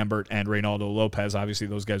Jimmy Lambert and Reynaldo Lopez. Obviously,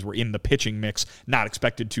 those guys were in the pitching mix, not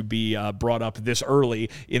expected to be brought up this early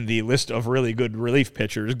in the list of really good relief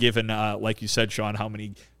pitchers, given, like you said, Sean, how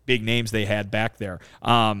many big names they had back there.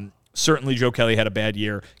 Certainly, Joe Kelly had a bad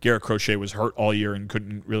year. Garrett Crochet was hurt all year and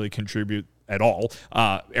couldn't really contribute at all.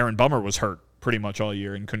 Aaron Bummer was hurt pretty much all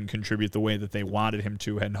year and couldn't contribute the way that they wanted him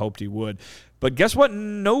to and hoped he would. But guess what?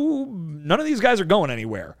 None of these guys are going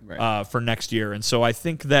anywhere for next year. And so I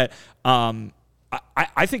think that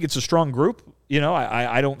I think it's a strong group.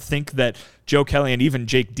 I don't think that Joe Kelly and even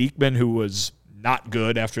Jake Diekman, who was not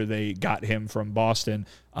good after they got him from Boston.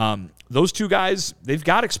 Those two guys, they've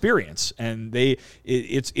got experience, and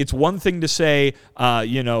it's one thing to say,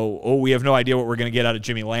 we have no idea what we're going to get out of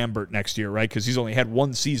Jimmy Lambert next year, right? Because he's only had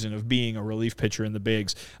one season of being a relief pitcher in the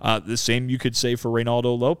bigs. The same you could say for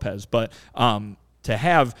Reynaldo Lopez, but to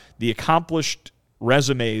have the accomplished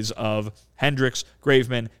resumes of Hendriks,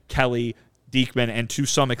 Graveman, Kelly, Diekman, and to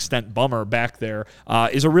some extent Bummer back there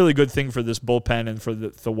is a really good thing for this bullpen and for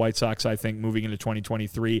the White Sox, I think, moving into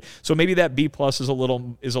 2023. So maybe that B+ is a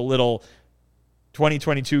little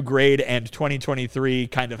 2022 grade and 2023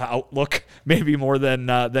 kind of outlook, maybe more than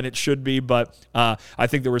it should be. But I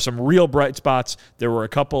think there were some real bright spots. There were a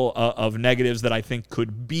couple of negatives that I think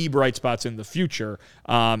could be bright spots in the future,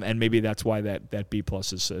 and maybe that's why that B+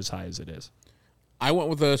 is as high as it is. I went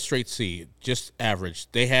with a straight C, just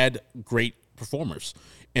average. They had great performers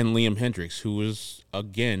in Liam Hendriks, who was,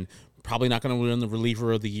 again, probably not going to win the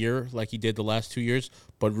reliever of the year like he did the last 2 years,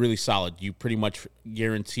 but really solid. You pretty much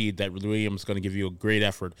guaranteed that Liam's going to give you a great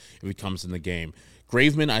effort if he comes in the game.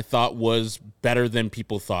 Graveman, I thought, was better than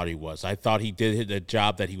people thought he was. I thought he did the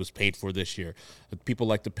job that he was paid for this year. People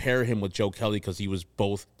like to pair him with Joe Kelly because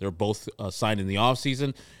they're both signed in the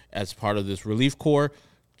offseason as part of this relief corps.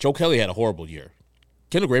 Joe Kelly had a horrible year.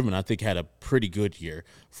 Kendall Graveman, I think, had a pretty good year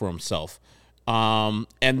for himself. And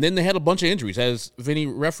then they had a bunch of injuries, as Vinny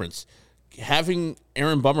referenced. Having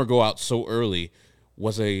Aaron Bummer go out so early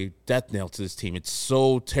was a death knell to this team. It's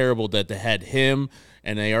so terrible that they had him,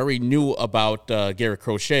 and they already knew about Garrett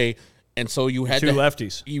Crochet, and so you had two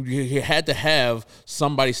lefties. You had to have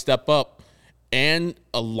somebody step up, and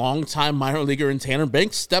a longtime minor leaguer in Tanner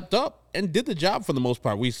Banks stepped up. and did the job for the most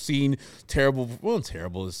part. We've seen terrible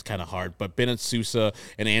is kind of hard, but Bennett Sousa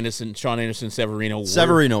and Sean Anderson-Severino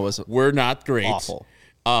were not great. Awful.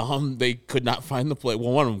 They could not find the play.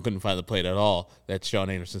 Well, one of them couldn't find the plate at all. That's Sean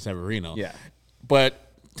Anderson-Severino. Yeah.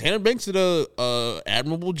 But Tanner Banks did a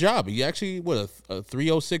admirable job. He actually, a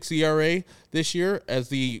 3.06 ERA this year as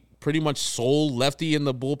the pretty much sole lefty in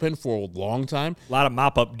the bullpen for a long time. A lot of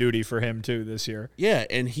mop-up duty for him, too, this year. Yeah,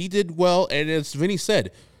 and he did well. And as Vinny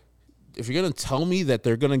said, if you're going to tell me that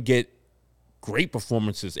they're going to get great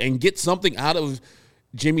performances and get something out of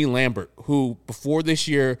Jimmy Lambert, who before this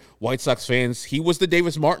year, White Sox fans, he was the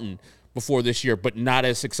Davis Martin before this year, but not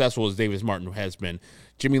as successful as Davis Martin has been.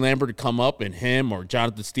 Jimmy Lambert would come up and him or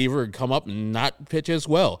Jonathan Stever would come up and not pitch as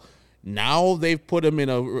well. Now they've put him in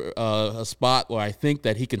a spot where I think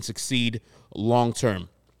that he can succeed long term.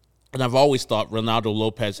 And I've always thought Ronaldo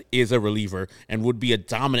Lopez is a reliever and would be a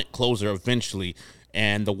dominant closer eventually.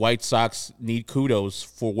 And the White Sox need kudos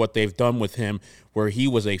for what they've done with him, where he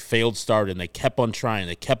was a failed start, and they kept on trying,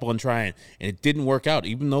 and it didn't work out,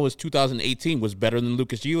 even though his 2018 was better than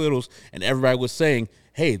Lucas Giolito's, and everybody was saying,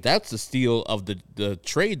 hey, that's the steal of the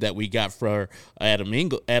trade that we got for Adam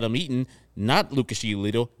Eaton, not Lucas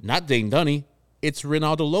Giolito, not Dane Dunny, it's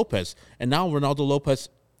Ronaldo Lopez. And now Ronaldo Lopez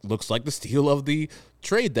looks like the steal of the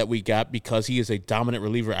trade that we got because he is a dominant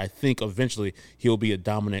reliever. I think eventually he'll be a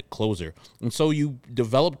dominant closer. And so you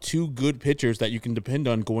develop two good pitchers that you can depend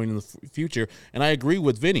on going in the future. And I agree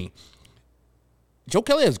with Vinny. Joe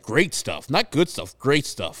Kelly has great stuff, not good stuff, great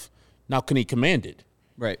stuff. Now, can he command it?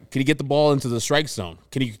 Right. Can he get the ball into the strike zone?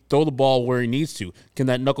 Can he throw the ball where he needs to? Can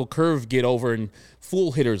that knuckle curve get over and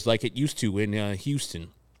fool hitters like it used to in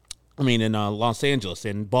in Los Angeles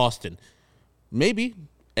and Boston? Maybe.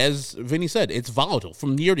 As Vinny said, it's volatile.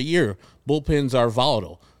 From year to year, bullpens are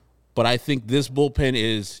volatile. But I think this bullpen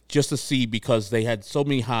is just a C because they had so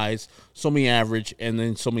many highs, so many average, and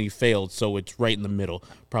then so many failed. So it's right in the middle,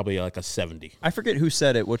 probably like a 70. I forget who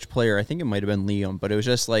said it, which player. I think it might have been Liam, but it was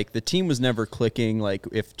just like the team was never clicking. Like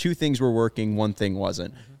if two things were working, one thing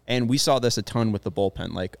wasn't. Mm-hmm. And we saw this a ton with the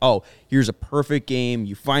bullpen. Like, oh, here's a perfect game.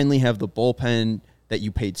 You finally have the bullpen that you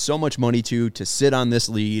paid so much money to sit on this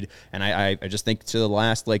lead. And I just think to the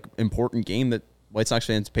last important game that White Sox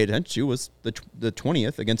fans paid attention to was the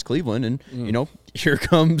 20th against Cleveland. And, here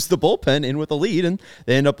comes the bullpen in with a lead, and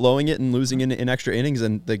they end up blowing it and losing in extra innings,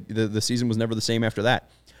 and the season was never the same after that.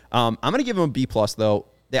 I'm going to give them a B+, though.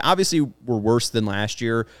 They obviously were worse than last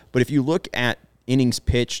year, but if you look at innings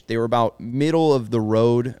pitched, they were about middle of the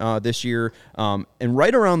road this year, and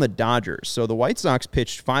right around the Dodgers. So the White Sox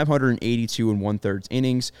pitched 582 1/3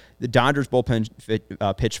 innings. The Dodgers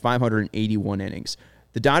bullpen pitched 581 innings.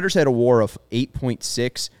 The Dodgers had a WAR of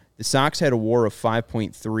 8.6. The Sox had a WAR of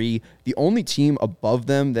 5.3. The only team above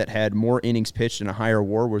them that had more innings pitched and a higher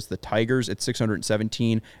WAR was the Tigers at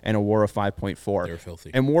 617 and a WAR of 5.4. They're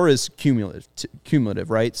filthy. And WAR is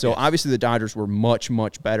cumulative, right? So obviously the Dodgers were much,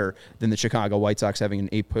 much better than the Chicago White Sox, having an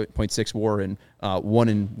 8.6 WAR and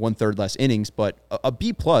 1 1/3 less innings. But a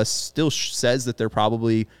B+ still says that they're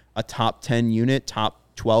probably a top 10 unit, top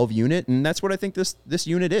 12 unit, and that's what I think this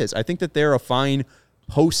unit is. I think that they're a fine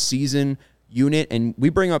postseason unit, and we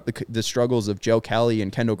bring up the struggles of Joe Kelly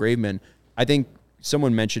and Kendall Graveman. I think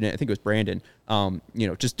someone mentioned it. I think it was Brandon.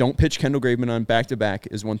 Just don't pitch Kendall Graveman on back-to-back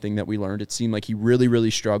is one thing that we learned. It seemed like he really,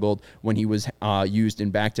 really struggled when he was used in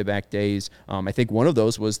back-to-back days. I think one of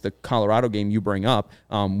those was the Colorado game you bring up.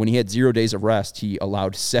 When he had 0 days of rest, he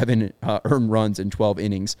allowed 7 earned runs in 12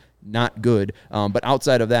 innings. Not good. But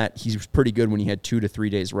outside of that, he was pretty good when he had 2 to 3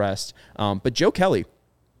 days rest. But Joe Kelly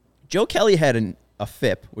had a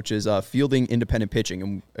FIP, which is fielding independent pitching.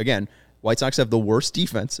 And again, White Sox have the worst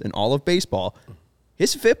defense in all of baseball.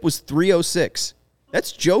 His FIP was 3.06.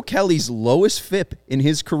 That's Joe Kelly's lowest FIP in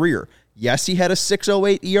his career. Yes, he had a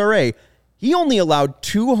 6.08 ERA. He only allowed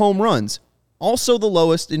 2 home runs, also the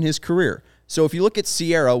lowest in his career. So if you look at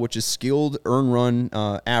SIERA, which is skilled earned run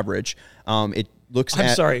average, it looks at...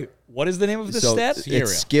 I'm sorry. What is the name of this stat?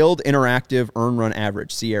 It's skilled interactive earned run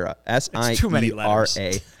average. SIERA. SIERA. It's too many letters.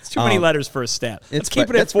 It's too many letters for a stat. Let's keep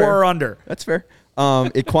it at 4 fair. or under. That's fair.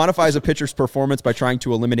 It quantifies a pitcher's performance by trying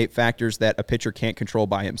to eliminate factors that a pitcher can't control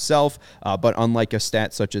by himself. But unlike a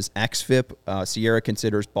stat such as xFIP, SIERA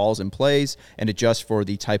considers balls and plays and adjusts for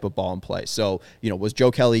the type of ball and play. So, was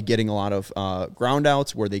Joe Kelly getting a lot of ground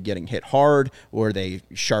outs? Were they getting hit hard? Were they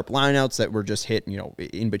sharp lineouts that were just hit,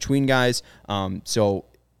 in between guys? So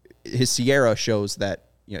his SIERA shows that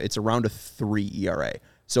it's around a 3 ERA.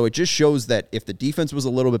 So it just shows that if the defense was a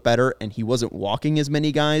little bit better and he wasn't walking as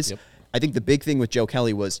many guys, I think the big thing with Joe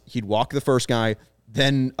Kelly was he'd walk the first guy,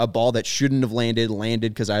 then a ball that shouldn't have landed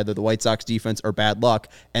because either the White Sox defense or bad luck,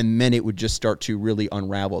 and then it would just start to really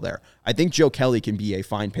unravel there. I think Joe Kelly can be a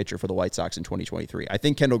fine pitcher for the White Sox in 2023. I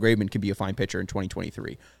think Kendall Graveman can be a fine pitcher in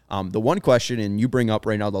 2023. The one question, and you bring up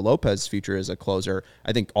Reynaldo Lopez's future as a closer,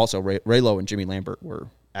 I think also Raylo and Jimmy Lambert were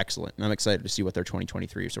excellent, and I'm excited to see what their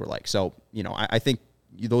 2023s were like. So, I think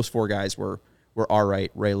those four guys were all right.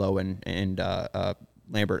 Raylo and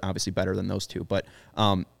Lambert obviously better than those two. But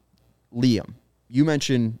Liam, you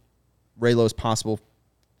mentioned Raylo's possible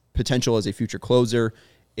potential as a future closer.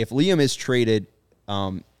 If Liam is traded,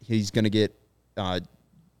 he's going to get a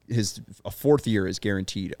fourth year is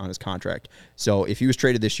guaranteed on his contract. So if he was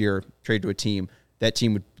traded this year, traded to a team, that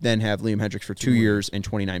team would then have Liam Hendriks for 2 years and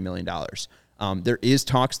 $29 million. There is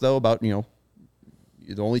talks, though, about, the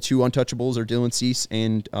only two untouchables are Dylan Cease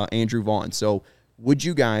and Andrew Vaughn. So would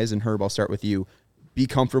you guys, and Herb, I'll start with you, be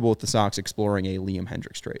comfortable with the Sox exploring a Liam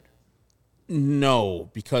Hendriks trade? No,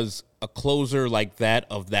 because a closer like that,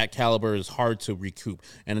 of that caliber, is hard to recoup.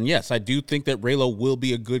 And yes, I do think that Raylo will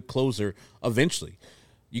be a good closer eventually.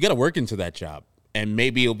 You got to work into that job, and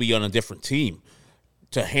maybe it'll be on a different team.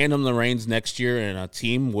 To hand him the reins next year in a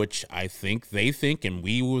team which I think they think and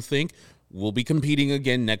we will think will be competing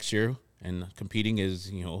again next year, and competing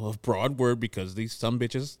is, a broad word because these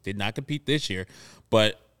sumbitches did not compete this year,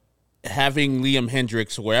 but having Liam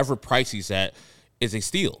Hendriks, wherever price he's at, is a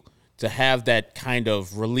steal. To have that kind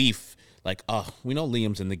of relief, like, we know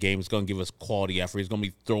Liam's in the game. He's going to give us quality effort. He's going to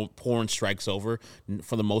be pouring strikes over,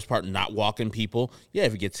 for the most part, not walking people. Yeah,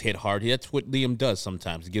 if he gets hit hard, that's what Liam does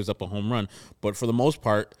sometimes. He gives up a home run. But for the most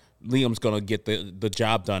part, Liam's going to get the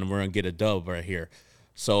job done, and we're going to get a dub right here.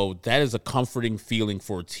 So that is a comforting feeling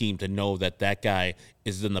for a team to know that that guy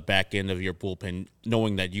is in the back end of your bullpen,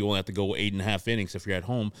 knowing that you only have to go 8.5 innings if you're at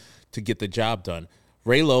home to get the job done.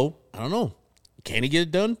 Raylo, I don't know. Can he get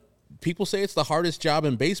it done? People say it's the hardest job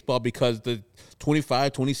in baseball because the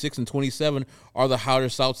 25, 26, and 27 are the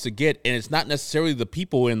hardest outs to get, and it's not necessarily the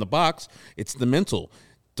people in the box, it's the mental.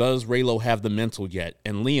 Does Raylo have the mental yet?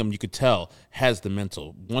 And Liam, you could tell, has the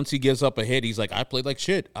mental. Once he gives up a hit, he's like, I played like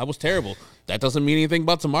shit. I was terrible. That doesn't mean anything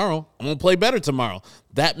about tomorrow. I'm going to play better tomorrow.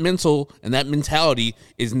 That mental and that mentality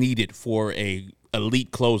is needed for a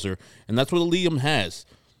elite closer, and that's what Liam has.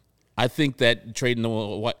 I think that trading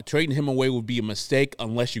him away would be a mistake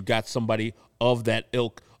unless you got somebody of that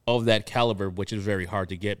ilk, of that caliber, which is very hard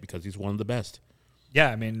to get because he's one of the best. Yeah,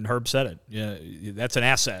 I mean, Herb said it. Yeah, that's an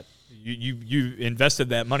asset. You invested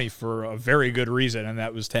that money for a very good reason, and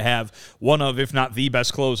that was to have one of, if not the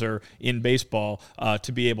best closer in baseball,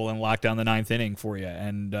 to be able to lock down the ninth inning for you.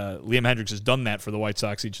 And Liam Hendriks has done that for the White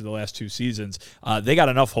Sox each of the last two seasons. They got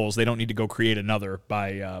enough holes. They don't need to go create another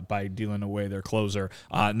by dealing away their closer.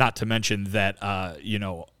 Not to mention that,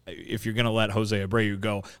 if you're going to let Jose Abreu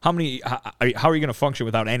go, how are you going to function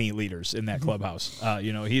without any leaders in that clubhouse?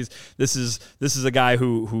 This is a guy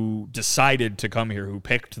who decided to come here, who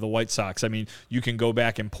picked the White Sox. I mean, you can go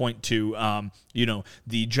back and point to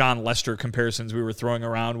the John Lester comparisons we were throwing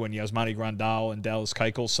around when Yasmani Grandal and Dallas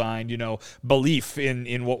Keuchel signed. Belief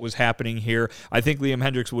in what was happening here. I think Liam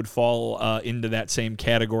Hendriks would fall into that same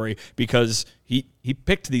category because he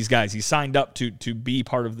picked these guys. He signed up to be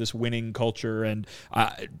part of this winning culture, and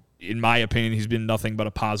in my opinion, he's been nothing but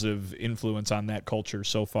a positive influence on that culture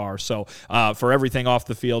so far. So for everything off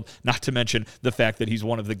the field, not to mention the fact that he's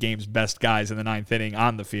one of the game's best guys in the ninth inning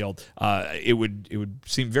on the field, it would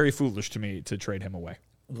seem very foolish to me to trade him away.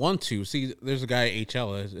 See, there's a guy at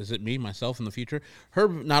HL. Is it me, myself, in the future?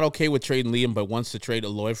 Herb not okay with trading Liam, but wants to trade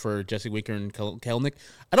Eloy for Jesse Winker and Kelenic.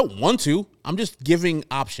 I don't want to. I'm just giving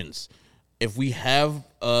options. If we have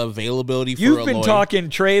availability for You've been Eloy, talking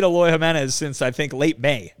trade Eloy Jimenez since, I think, late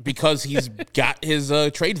May. Because he's got his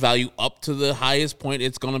trade value up to the highest point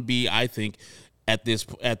it's going to be, I think, at this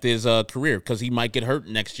career, because he might get hurt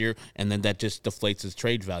next year, and then that just deflates his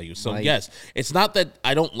trade value. So, yes, it's not that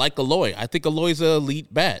I don't like Eloy. I think Eloy's an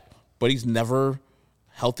elite bat, but he's never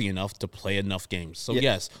healthy enough to play enough games. So,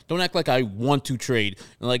 yes, don't act like I want to trade.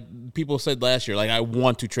 And like people said last year, like I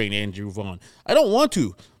want to trade Andrew Vaughn. I don't want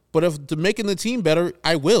to. But if to making the team better,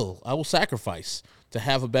 I will sacrifice to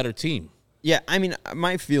have a better team. Yeah, I mean,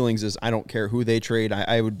 my feelings is I don't care who they trade.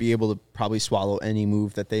 I would be able to probably swallow any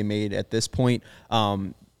move that they made at this point.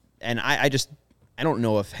 And I don't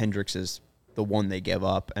know if Hendriks is the one they give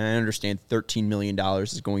up. And I understand $13 million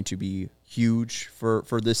is going to be huge for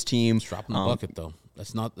this team. It's dropping the bucket, though.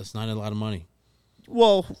 That's not a lot of money.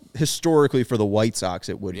 Well, historically for the White Sox,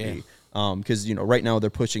 it would be. because right now they're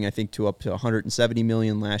pushing, I think, to up to 170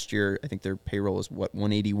 million last year. I think their payroll is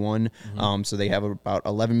 181. So they have about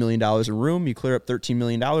 $11 million in room. You clear up $13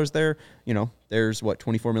 million there. There's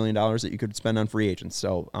 $24 million that you could spend on free agents.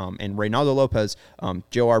 So and Reynaldo Lopez,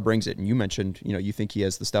 Joe R brings it, and you mentioned you think he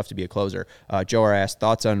has the stuff to be a closer. Joe R asked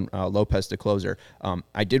thoughts on Lopez to closer.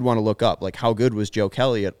 I did want to look up how good was Joe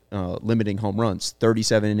Kelly at limiting home runs.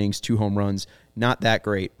 37 innings, 2 home runs, not that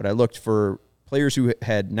great. But I looked for players who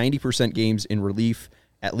had 90% games in relief,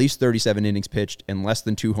 at least 37 innings pitched, and less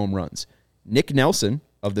than 2 home runs. Nick Nelson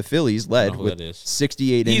of the Phillies led with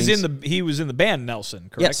 68 innings. He was in the band Nelson,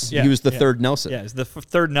 correct? Yes, he was the third Nelson. Yeah, he's the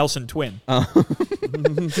third Nelson twin.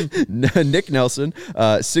 Nick Nelson,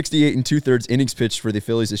 68 and 2/3 innings pitched for the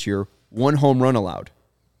Phillies this year, 1 home run allowed.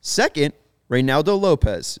 Second, Reynaldo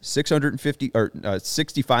Lopez,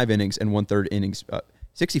 65 innings and 1/3 innings.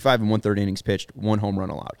 65 and 1/3 innings pitched, 1 home run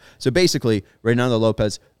allowed. So basically, Reynaldo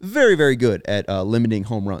Lopez, very, very good at limiting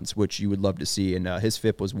home runs, which you would love to see. And his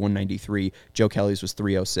FIP was 193. Joe Kelly's was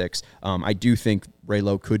 306. I do think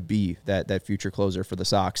Raylo could be that future closer for the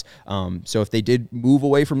Sox. So if they did move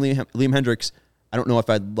away from Liam Hendricks, I don't know if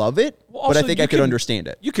I'd love it, but I think I could understand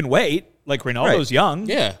it. You can wait. Reynaldo's young.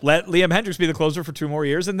 Yeah. Let Liam Hendricks be the closer for 2 more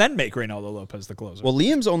years and then make Reynaldo Lopez the closer. Well,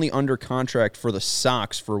 Liam's only under contract for the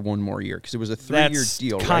Sox for 1 more year because it was a 3-year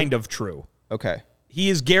deal, That's kind of true. Okay. He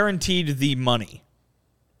is guaranteed the money.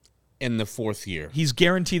 In the 4th year. He's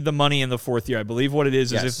guaranteed the money in the 4th year. I believe what it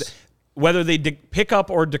is Yes. if whether they pick up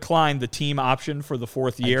or decline the team option for the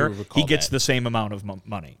 4th year, he gets the same amount of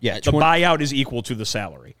money. Yeah, the buyout is equal to the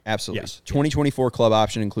salary. Absolutely. Yes. 2024 club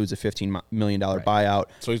option includes a $15 million buyout.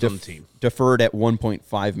 So he's on the team. Deferred at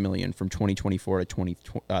 $1.5 million from 2024 to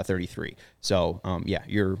 2033. So,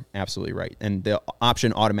 you're absolutely right. And the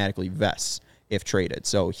option automatically vests if traded.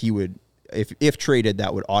 So he would, if traded,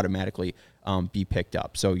 that would automatically be picked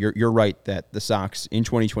up. So you're right that the Sox in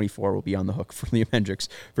 2024 will be on the hook for Liam Hendricks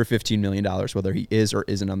for $15 million, whether he is or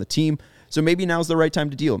isn't on the team. So maybe now's the right time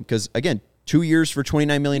to deal him because, again, 2 years for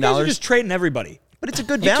 $29 million. You're just trading everybody. But it's a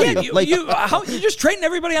good value. You're just trading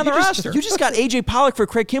everybody on the roster. You just got A.J. Pollock for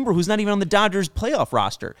Craig Kimbrell, who's not even on the Dodgers playoff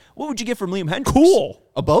roster. What would you get from Liam Hendricks? Cool.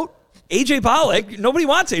 A boat? A.J. Pollock. Nobody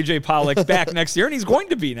wants A.J. Pollock back next year, and he's going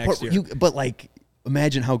to be next year.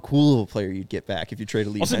 Imagine how cool of a player you'd get back if you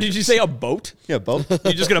traded Liam Also, Hendricks. did you say a boat? Yeah, boat.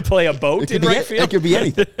 You're just going to play a boat in right field? It could be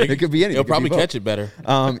anything. It could be anything. He'll probably catch it better.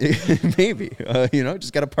 Maybe.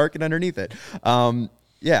 Just got to park it underneath it.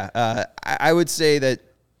 I would say that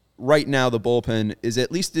right now the bullpen is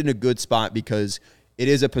at least in a good spot because it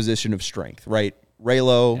is a position of strength, right?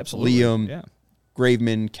 Raylo, Liam,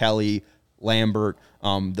 Graveman, Kelly, Lambert,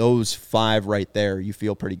 those 5 right there you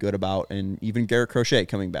feel pretty good about, and even Garrett Crochet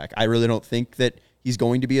coming back. I really don't think that he's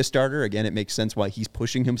going to be a starter. Again, it makes sense why he's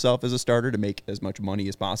pushing himself as a starter to make as much money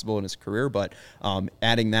as possible in his career, but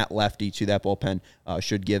adding that lefty to that bullpen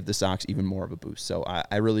should give the Sox even more of a boost. So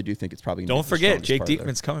I really do think it's probably Don't forget, Jake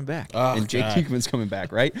Diekman's coming back. And Jake Diekman's coming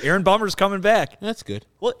back, right? Aaron Bummer's coming back. That's good.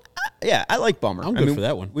 Well, I like Bummer. I'm good for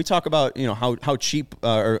that one. We talk about how cheap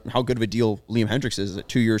or how good of a deal Liam Hendricks is at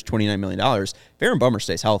 2 years, $29 million. If Aaron Bummer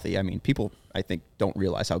stays healthy, people, I think, don't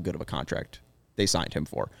realize how good of a contract they signed him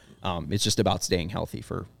for. It's just about staying healthy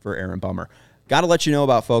for Aaron Bummer. Got to let you know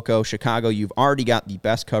about FOCO. Chicago, you've already got the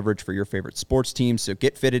best coverage for your favorite sports teams, so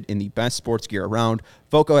get fitted in the best sports gear around.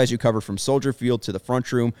 FOCO has you covered from Soldier Field to the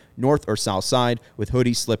front room, north or south side, with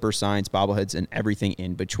hoodies, slippers, signs, bobbleheads, and everything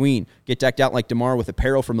in between. Get decked out like DeMar with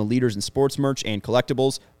apparel from the leaders in sports merch and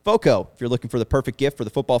collectibles. FOCO, if you're looking for the perfect gift for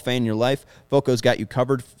the football fan in your life, FOCO's got you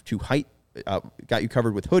covered got you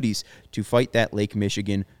covered with hoodies to fight that Lake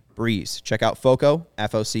Michigan breeze. Check out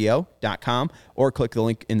FOCO.com or click the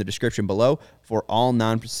link in the description below for all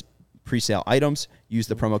non-presale items. Use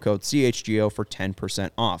the promo code CHGO for 10%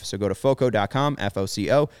 off. So go to FOCO.com,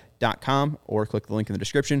 FOCO.com, or click the link in the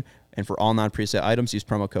description. And for all non-presale items, use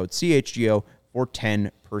promo code CHGO for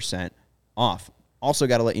 10% off. Also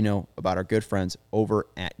got to let you know about our good friends over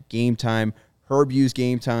at Game Time. Herb used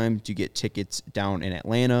Game Time to get tickets down in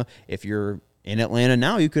Atlanta. If you're in Atlanta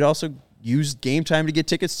now, you could also use Game Time to get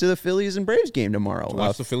tickets to the Phillies and Braves game tomorrow.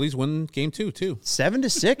 Watch the Phillies win Game 2 too.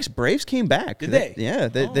 7-6, Braves came back. Did they? Yeah,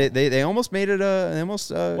 they almost made it.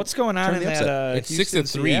 What's going on in that? It's Houston, 6-3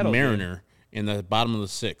 Seattle Mariner game? in the bottom of the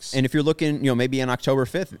 6th. And if you're looking, maybe on October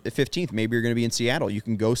 15th, maybe you're going to be in Seattle. You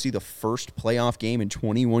can go see the first playoff game in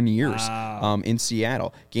 21 years in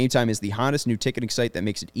Seattle. Game Time is the hottest new ticketing site that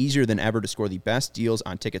makes it easier than ever to score the best deals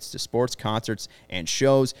on tickets to sports, concerts, and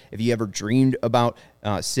shows. If you ever dreamed about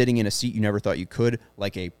sitting in a seat you never thought you could,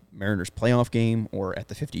 like a Mariners playoff game or at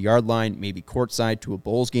the 50-yard line, maybe courtside to a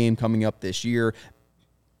Bulls game coming up this year,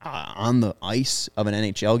 on the ice of an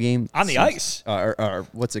NHL game. On the ice? Or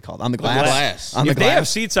what's it called? On the glass. On if they have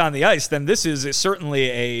seats on the ice, then this is certainly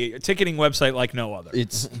a ticketing website like no other.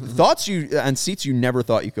 It's thoughts on seats you never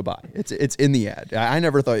thought you could buy. It's in the ad. I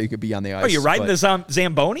never thought you could be on the ice. Are you riding the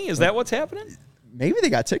Zamboni? Is that what's happening? Maybe they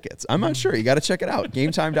got tickets. I'm not sure. You got to check it out.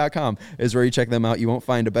 GameTime.com is where you check them out. You won't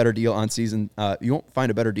find a better deal you won't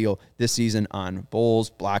find a better deal this season on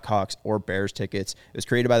Bulls, Blackhawks, or Bears tickets. It was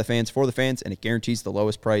created by the fans for the fans, and it guarantees the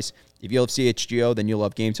lowest price. If you love CHGO, then you'll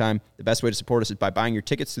love Game Time. The best way to support us is by buying your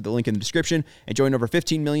tickets through the link in the description and join over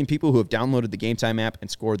 15 million people who have downloaded the Game Time app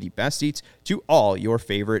and scored the best seats to all your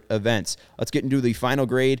favorite events. Let's get into the final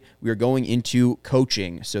grade. We are going into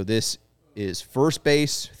coaching. So this is first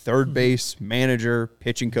base, third base, manager,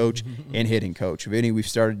 pitching coach, and hitting coach. Vinny, we've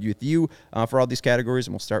started with you for all these categories,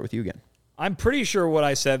 and we'll start with you again. I'm pretty sure what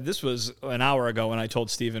I said, this was an hour ago when I told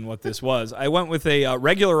Steven what this was. I went with a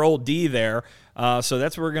regular old D there, so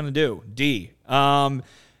that's what we're going to do, D.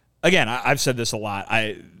 Again, I've said this a lot.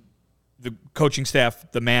 The coaching staff,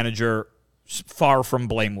 the manager, far from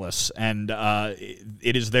blameless, and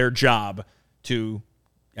it is their job to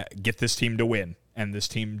get this team to win. And this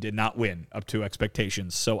team did not win up to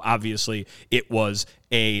expectations. So obviously it was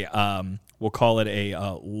a, we'll call it a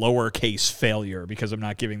lowercase failure because I'm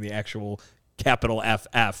not giving the actual capital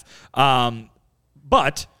FF.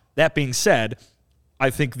 But that being said, I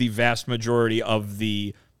think the vast majority of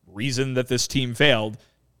the reason that this team failed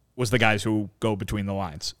was the guys who go between the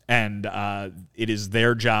lines. And it is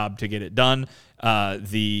their job to get it done.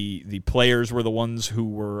 The players were the ones who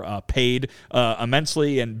were paid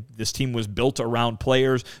immensely, and this team was built around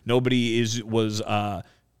players. Nobody was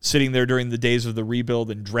sitting there during the days of the rebuild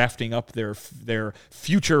and drafting up their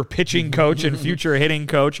future pitching coach and future hitting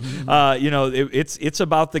coach. It's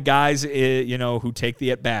about the guys who take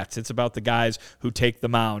the at bats. It's about the guys who take the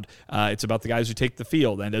mound. It's about the guys who take the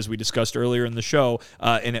field. And as we discussed earlier in the show,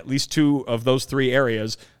 in at least two of those three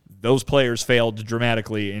areas, those players failed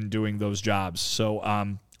dramatically in doing those jobs. So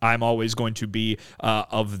I'm always going to be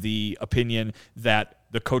of the opinion that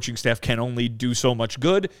the coaching staff can only do so much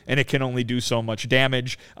good and it can only do so much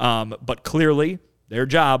damage. But clearly, their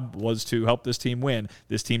job was to help this team win.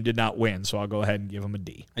 This team did not win, so I'll go ahead and give them a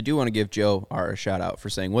D. I do want to give Joe a shout-out for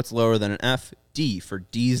saying, what's lower than an F? D, for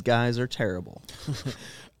D's guys are terrible.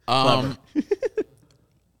 F.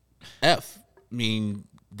 I mean,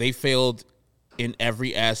 they failed in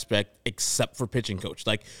every aspect except for pitching coach.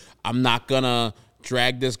 Like, I'm not going to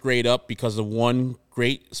drag this grade up because of one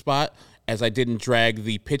great spot, as I didn't drag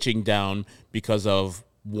the pitching down because of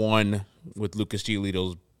one with Lucas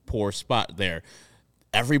Giolito's poor spot there.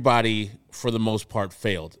 Everybody, for the most part,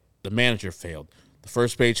 failed. The manager failed. The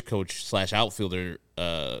first base coach / outfielder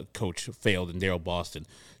coach failed in Daryl Boston.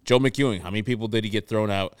 Joe McEwing, how many people did he get thrown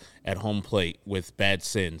out at home plate with bad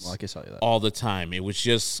sins? Well, I can tell you that. All the time. It was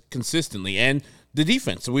just consistently. And the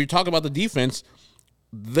defense. So we talk about the defense.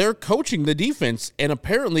 They're coaching the defense, and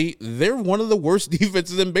apparently they're one of the worst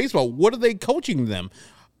defenses in baseball. What are they coaching them?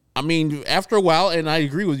 I mean, after a while, and I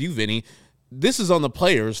agree with you, Vinny, this is on the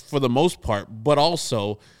players for the most part, but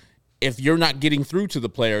also if you're not getting through to the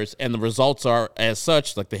players and the results are as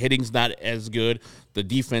such, like the hitting's not as good, the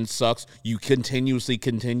defense sucks, you continue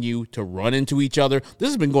to run into each other. This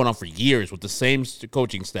has been going on for years with the same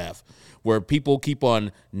coaching staff, where people keep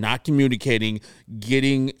on not communicating,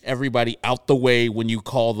 getting everybody out the way when you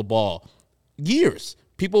call the ball. Years.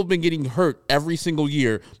 People have been getting hurt every single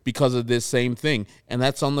year because of this same thing, and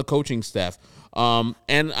that's on the coaching staff.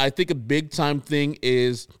 And I think a big-time thing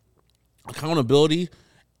is accountability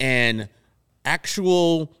and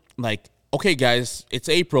actual, like, okay, guys, it's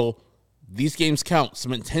April. These games count.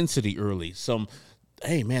 Some intensity early.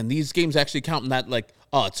 Hey, man, these games actually count. Not like,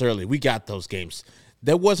 oh, it's early. We got those games.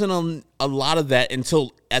 There wasn't a lot of that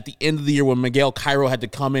until at the end of the year when Miguel Cairo had to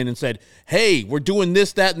come in and said, hey, we're doing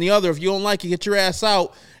this, that, and the other. If you don't like it, get your ass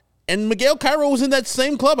out. And Miguel Cairo was in that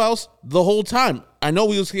same clubhouse the whole time. I know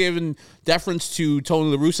he was giving deference to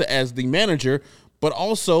Tony La Russa as the manager, but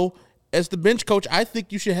also as the bench coach, I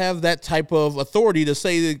think you should have that type of authority to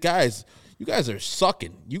say that, guys, you guys are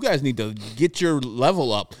sucking. You guys need to get your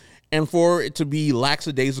level up. And for it to be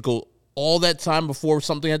lackadaisical all that time before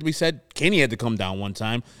something had to be said, Kenny had to come down one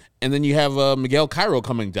time, and then you have Miguel Cairo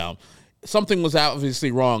coming down. Something was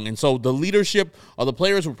obviously wrong. And so the leadership of the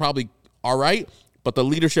players were probably all right, but the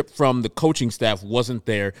leadership from the coaching staff wasn't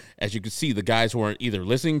there. As you could see, the guys weren't either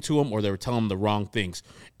listening to them or they were telling them the wrong things.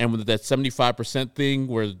 And with that 75% thing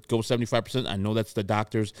where it goes 75%, I know that's the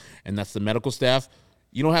doctors and that's the medical staff.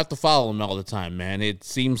 You don't have to follow them all the time, man. It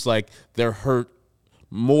seems like they're hurt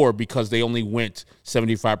more because they only went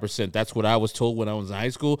 75%. That's what I was told when I was in high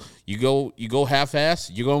school. You go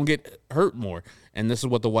half-ass, you're going to get hurt more. And this is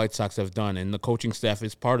what the White Sox have done. And the coaching staff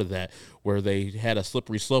is part of that, where they had a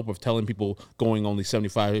slippery slope of telling people going only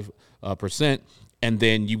 75%. And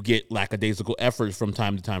then you get lackadaisical efforts from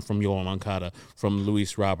time to time from Yoan Moncada, from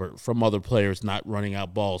Luis Robert, from other players not running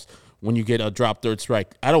out balls. When you get a drop third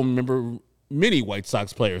strike, I don't remember many White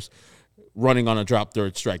Sox players running on a drop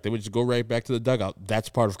third strike. They would just go right back to the dugout. That's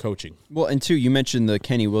part of coaching. Well, and two, you mentioned the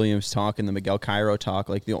Kenny Williams talk and the Miguel Cairo talk.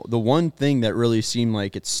 Like the one thing that really seemed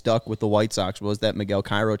like it stuck with the White Sox was that Miguel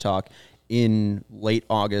Cairo talk in late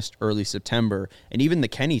August, early September, and even the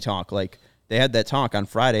Kenny talk. Like they had that talk on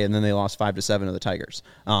Friday, and then they lost 5-7 to the Tigers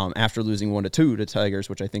after losing 1-2 to Tigers,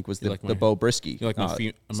 which I think was the Bo Brisky.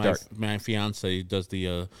 My fiance does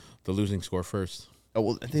the losing score first. Oh,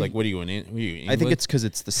 well, it's like, what are you in? I think it's because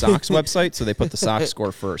it's the Sox website, so they put the Sox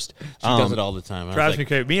score first. She does it all the time. Drives me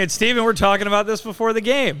crazy. Me and Steven were talking about this before the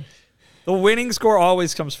game. The winning score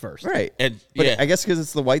always comes first. Right. But I guess because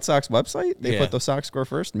it's the White Sox website, they put the Sox score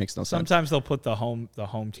first. It makes no sense. Sometimes they'll put the home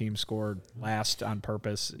team scored last on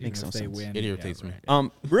purpose, even if they win. It irritates me.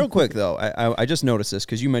 Real quick, though, I just noticed this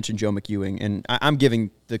because you mentioned Joe McEwing, and I'm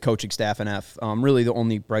giving the coaching staff an F. Really, the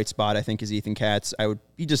only bright spot, I think, is Ethan Katz. I would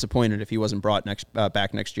be disappointed if he wasn't brought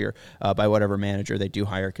back next year by whatever manager they do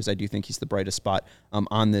hire, because I do think he's the brightest spot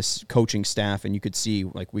on this coaching staff. And you could see,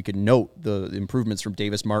 like, we could note the improvements from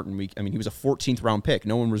Davis Martin. He was a 14th round pick.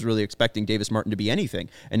 No one was really expecting Davis Martin to be anything,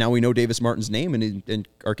 and now we know Davis Martin's name and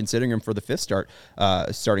are considering him for the fifth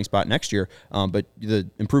starting spot next year. But the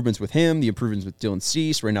improvements with him, the improvements with Dylan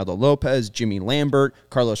Cease, Reynaldo Lopez, Jimmy Lambert,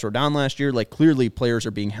 Carlos Rodon last year, like clearly players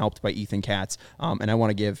are being helped by Ethan Katz, and I want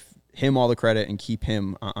to give him all the credit and keep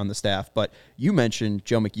him on the staff. But you mentioned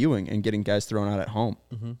Joe McEwing and getting guys thrown out at home.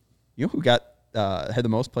 Mm-hmm. You know who had the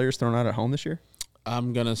most players thrown out at home this year?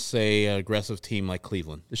 I'm going to say an aggressive team like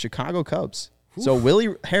Cleveland. The Chicago Cubs. Oof. So Willie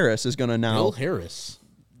Harris is going to now Will Harris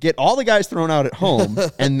get all the guys thrown out at home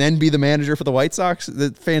and then be the manager for the White Sox.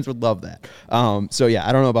 The fans would love that. So, yeah,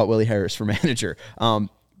 I don't know about Willie Harris for manager.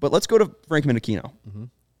 But let's go to Frank Menechino. Mm-hmm.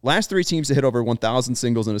 Last three teams to hit over 1,000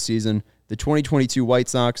 singles in a season, the 2022 White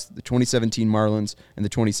Sox, the 2017 Marlins, and the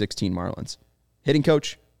 2016 Marlins. Hitting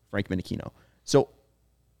coach, Frank Menechino. So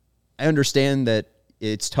I understand that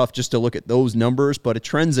it's tough just to look at those numbers, but a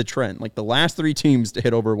trend's a trend. Like the last three teams to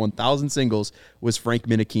hit over 1,000 singles was Frank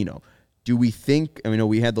Menechino. Do we think,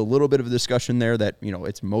 we had the little bit of a discussion there that,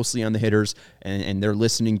 it's mostly on the hitters and they're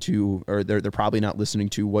listening to, or they're probably not listening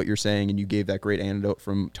to what you're saying. And you gave that great anecdote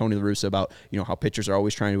from Tony La Russa about, how pitchers are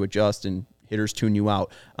always trying to adjust and hitters tune you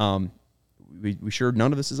out. We sure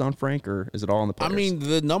none of this is on Frank, or is it all on the players?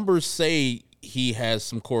 The numbers say he has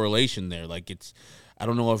some correlation there. Like I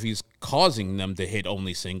don't know if he's causing them to hit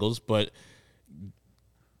only singles, but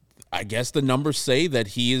I guess the numbers say that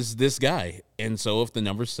he is this guy. And so if the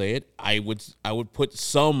numbers say it, I would put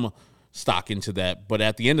some stock into that. But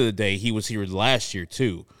at the end of the day, he was here last year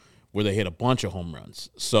too, where they hit a bunch of home runs.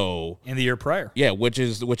 So in the year prior. Yeah, which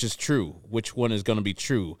is true. Which one is going to be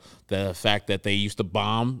true? The fact that they used to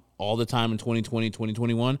bomb all the time in 2020,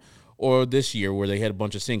 2021, or this year where they had a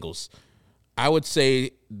bunch of singles? I would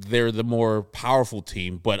say they're the more powerful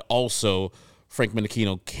team, but also Frank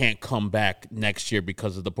Menechino can't come back next year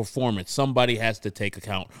because of the performance. Somebody has to take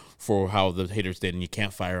account for how the hitters did, and you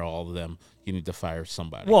can't fire all of them. You need to fire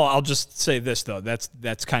somebody. Well, I'll just say this, though.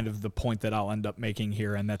 That's kind of the point that I'll end up making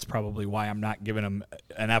here, and that's probably why I'm not giving him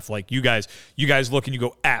an F like you guys. You guys look and you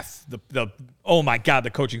go, F. Oh, my God,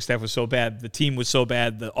 the coaching staff was so bad. The team was so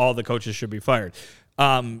bad that all the coaches should be fired.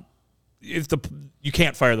 You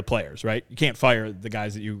can't fire the players, right? You can't fire the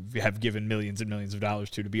guys that you have given millions and millions of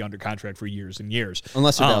dollars to be under contract for years and years.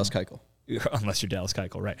 Unless you're Dallas Keuchel. Unless you're Dallas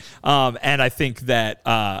Keuchel, right. And I think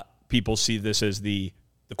that people see this as the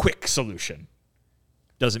quick solution.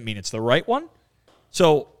 Doesn't mean it's the right one.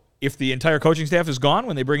 So if the entire coaching staff is gone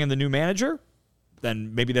when they bring in the new manager,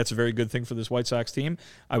 then maybe that's a very good thing for this White Sox team.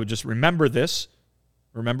 I would just remember this.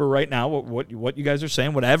 Remember right now what you guys are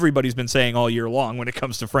saying, what everybody's been saying all year long when it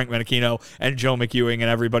comes to Frank Menechino and Joe McEwing and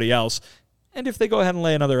everybody else. And if they go ahead and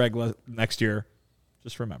lay another egg next year,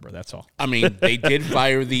 just remember, that's all. They did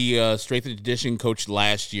fire the strength and conditioning coach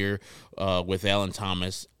last year with Alan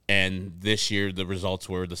Thomas, and this year the results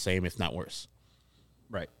were the same, if not worse.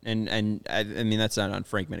 Right, and that's not on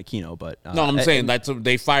Frank Menechino, but no, I'm saying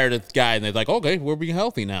they fired a guy and they're like, okay, we're being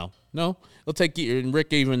healthy now. No, it'll take years, and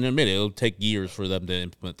Rick even admitted it'll take years for them to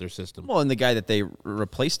implement their system. Well, and the guy that they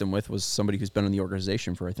replaced him with was somebody who's been in the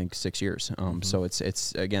organization for I think 6 years. So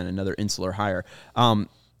it's again another insular hire. Well,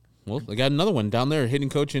 they got another one down there, hitting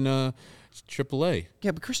coach in It's AAA.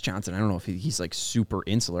 Yeah, but Chris Johnson, I don't know if he's like super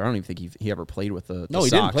insular. I don't even think he ever played with the No, he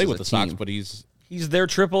Sox didn't play as with a the Sox, team. but he's their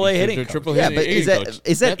AAA hitting their coach. AAA Yeah, but hitting coach.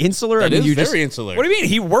 is that insular? That I mean, is you very just insular. What do you mean?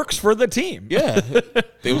 He works for the team. Yeah,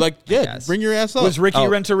 they were like, yeah, guess. bring your ass up. Was Ricky Oh.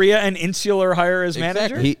 Renteria an insular hire as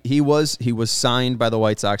manager? Exactly. he was signed by the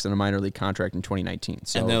White Sox on a minor league contract in 2019.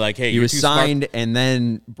 So And they're like, hey, he you're was too smart. signed and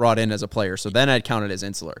then brought in as a player. So then I'd count it as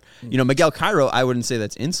insular. You know, Miguel Cairo, I wouldn't say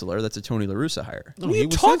that's insular. That's a Tony La Russa hire. What are he you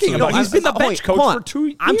was talking insular. about? He's been the bench coach hold on. for 2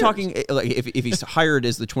 years. I'm talking like if he's hired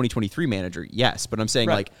as the 2023 manager, yes. But I'm saying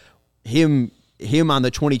Right. like him on the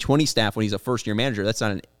 2020 staff when he's a first year manager. That's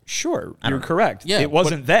not an Sure, you're correct. Yeah, it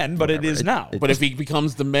wasn't then, but it is now. But if he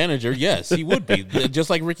becomes the manager, yes, he would be. Just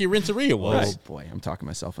like Ricky Renteria was. oh boy, I'm talking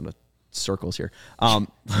myself into circles here.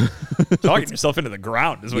 Talking yourself into the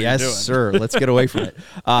ground is what Yes, you're doing. sir. Let's get away from it.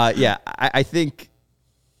 Yeah, I think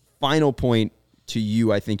final point to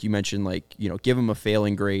you, I think you mentioned like, you know, give them a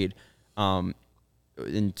failing grade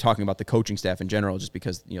in talking about the coaching staff in general, just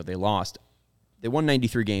because, you know, they lost. They won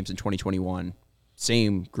 93 games in 2021,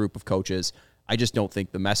 same group of coaches. I just don't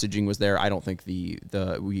think the messaging was there. I don't think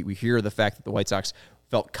we hear the fact that the White Sox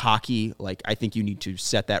felt cocky. Like, I think you need to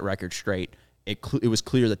set that record straight. It was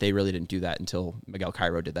clear that they really didn't do that until Miguel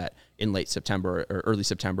Cairo did that in late September or early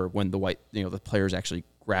September when the players actually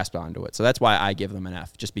grasped onto it. So that's why I give them an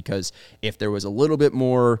F, just because if there was a little bit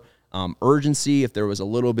more urgency, if there was a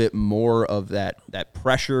little bit more of that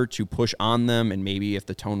pressure to push on them, and maybe if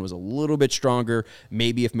the tone was a little bit stronger,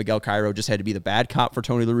 maybe if Miguel Cairo just had to be the bad cop for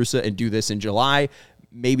Tony La Russa and do this in July,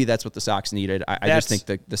 maybe that's what the Sox needed. I just think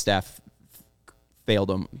the staff failed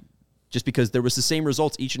them just because there was the same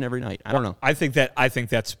results each and every night. I don't know. I think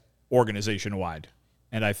that's organization wide,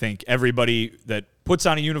 and I think everybody that puts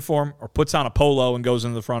on a uniform or puts on a polo and goes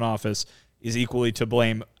into the front office is equally to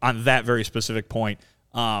blame on that very specific point.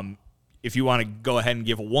 If you want to go ahead and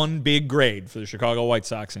give one big grade for the Chicago White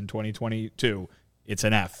Sox in 2022, it's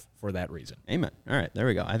an F for that reason. Amen. All right, there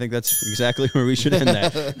we go. I think that's exactly where we should end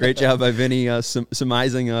that. Great job by Vinny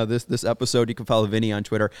surmising this episode. You can follow Vinny on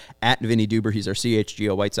Twitter at Vinny Duber. He's our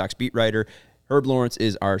CHGO White Sox beat writer. Herb Lawrence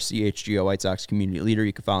is our CHGO White Sox community leader.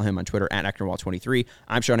 You can follow him on Twitter at Actonwall23.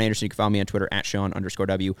 I'm Sean Anderson. You can follow me on Twitter at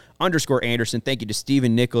Sean_W_Anderson. Thank you to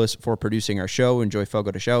Stephen Nicholas for producing our show. Enjoy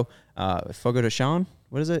Fogo de Show. Fogo de Sean?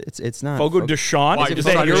 What is it? It's not. Fogo de Sean? Is it Is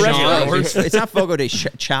that Fogo your de restaurant? Sean? It's not Fogo de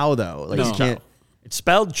Chow, though. Like, you can't. It's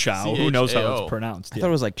spelled Chow. Who knows how C-H-A-O. it's pronounced? I thought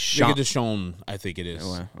it was like Sean. Liga de Chão, I think it is.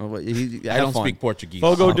 I I don't speak Portuguese.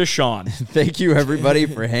 Fogo de Sean. Thank you, everybody,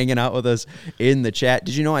 for hanging out with us in the chat.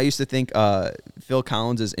 Did you know I used to think Phil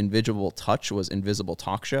Collins' Invisible Touch was Invisible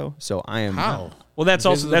Talk Show? So I am. How? Well, that's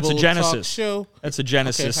a Invisible Talk Genesis. Show? That's a Okay, I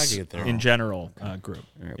Genesis can get there. in general group.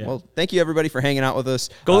 All right, Yeah. well, thank you, everybody, for hanging out with us.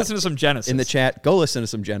 Go listen to some Genesis. in the chat. Go listen to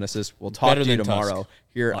some Genesis. We'll talk Better to you than tomorrow. Tusk.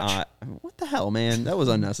 Here, what the hell, man? That was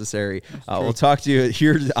unnecessary. We'll talk to you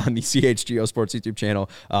here on the CHGO Sports YouTube channel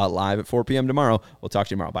live at 4 p.m. tomorrow. We'll talk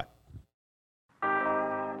to you tomorrow. Bye.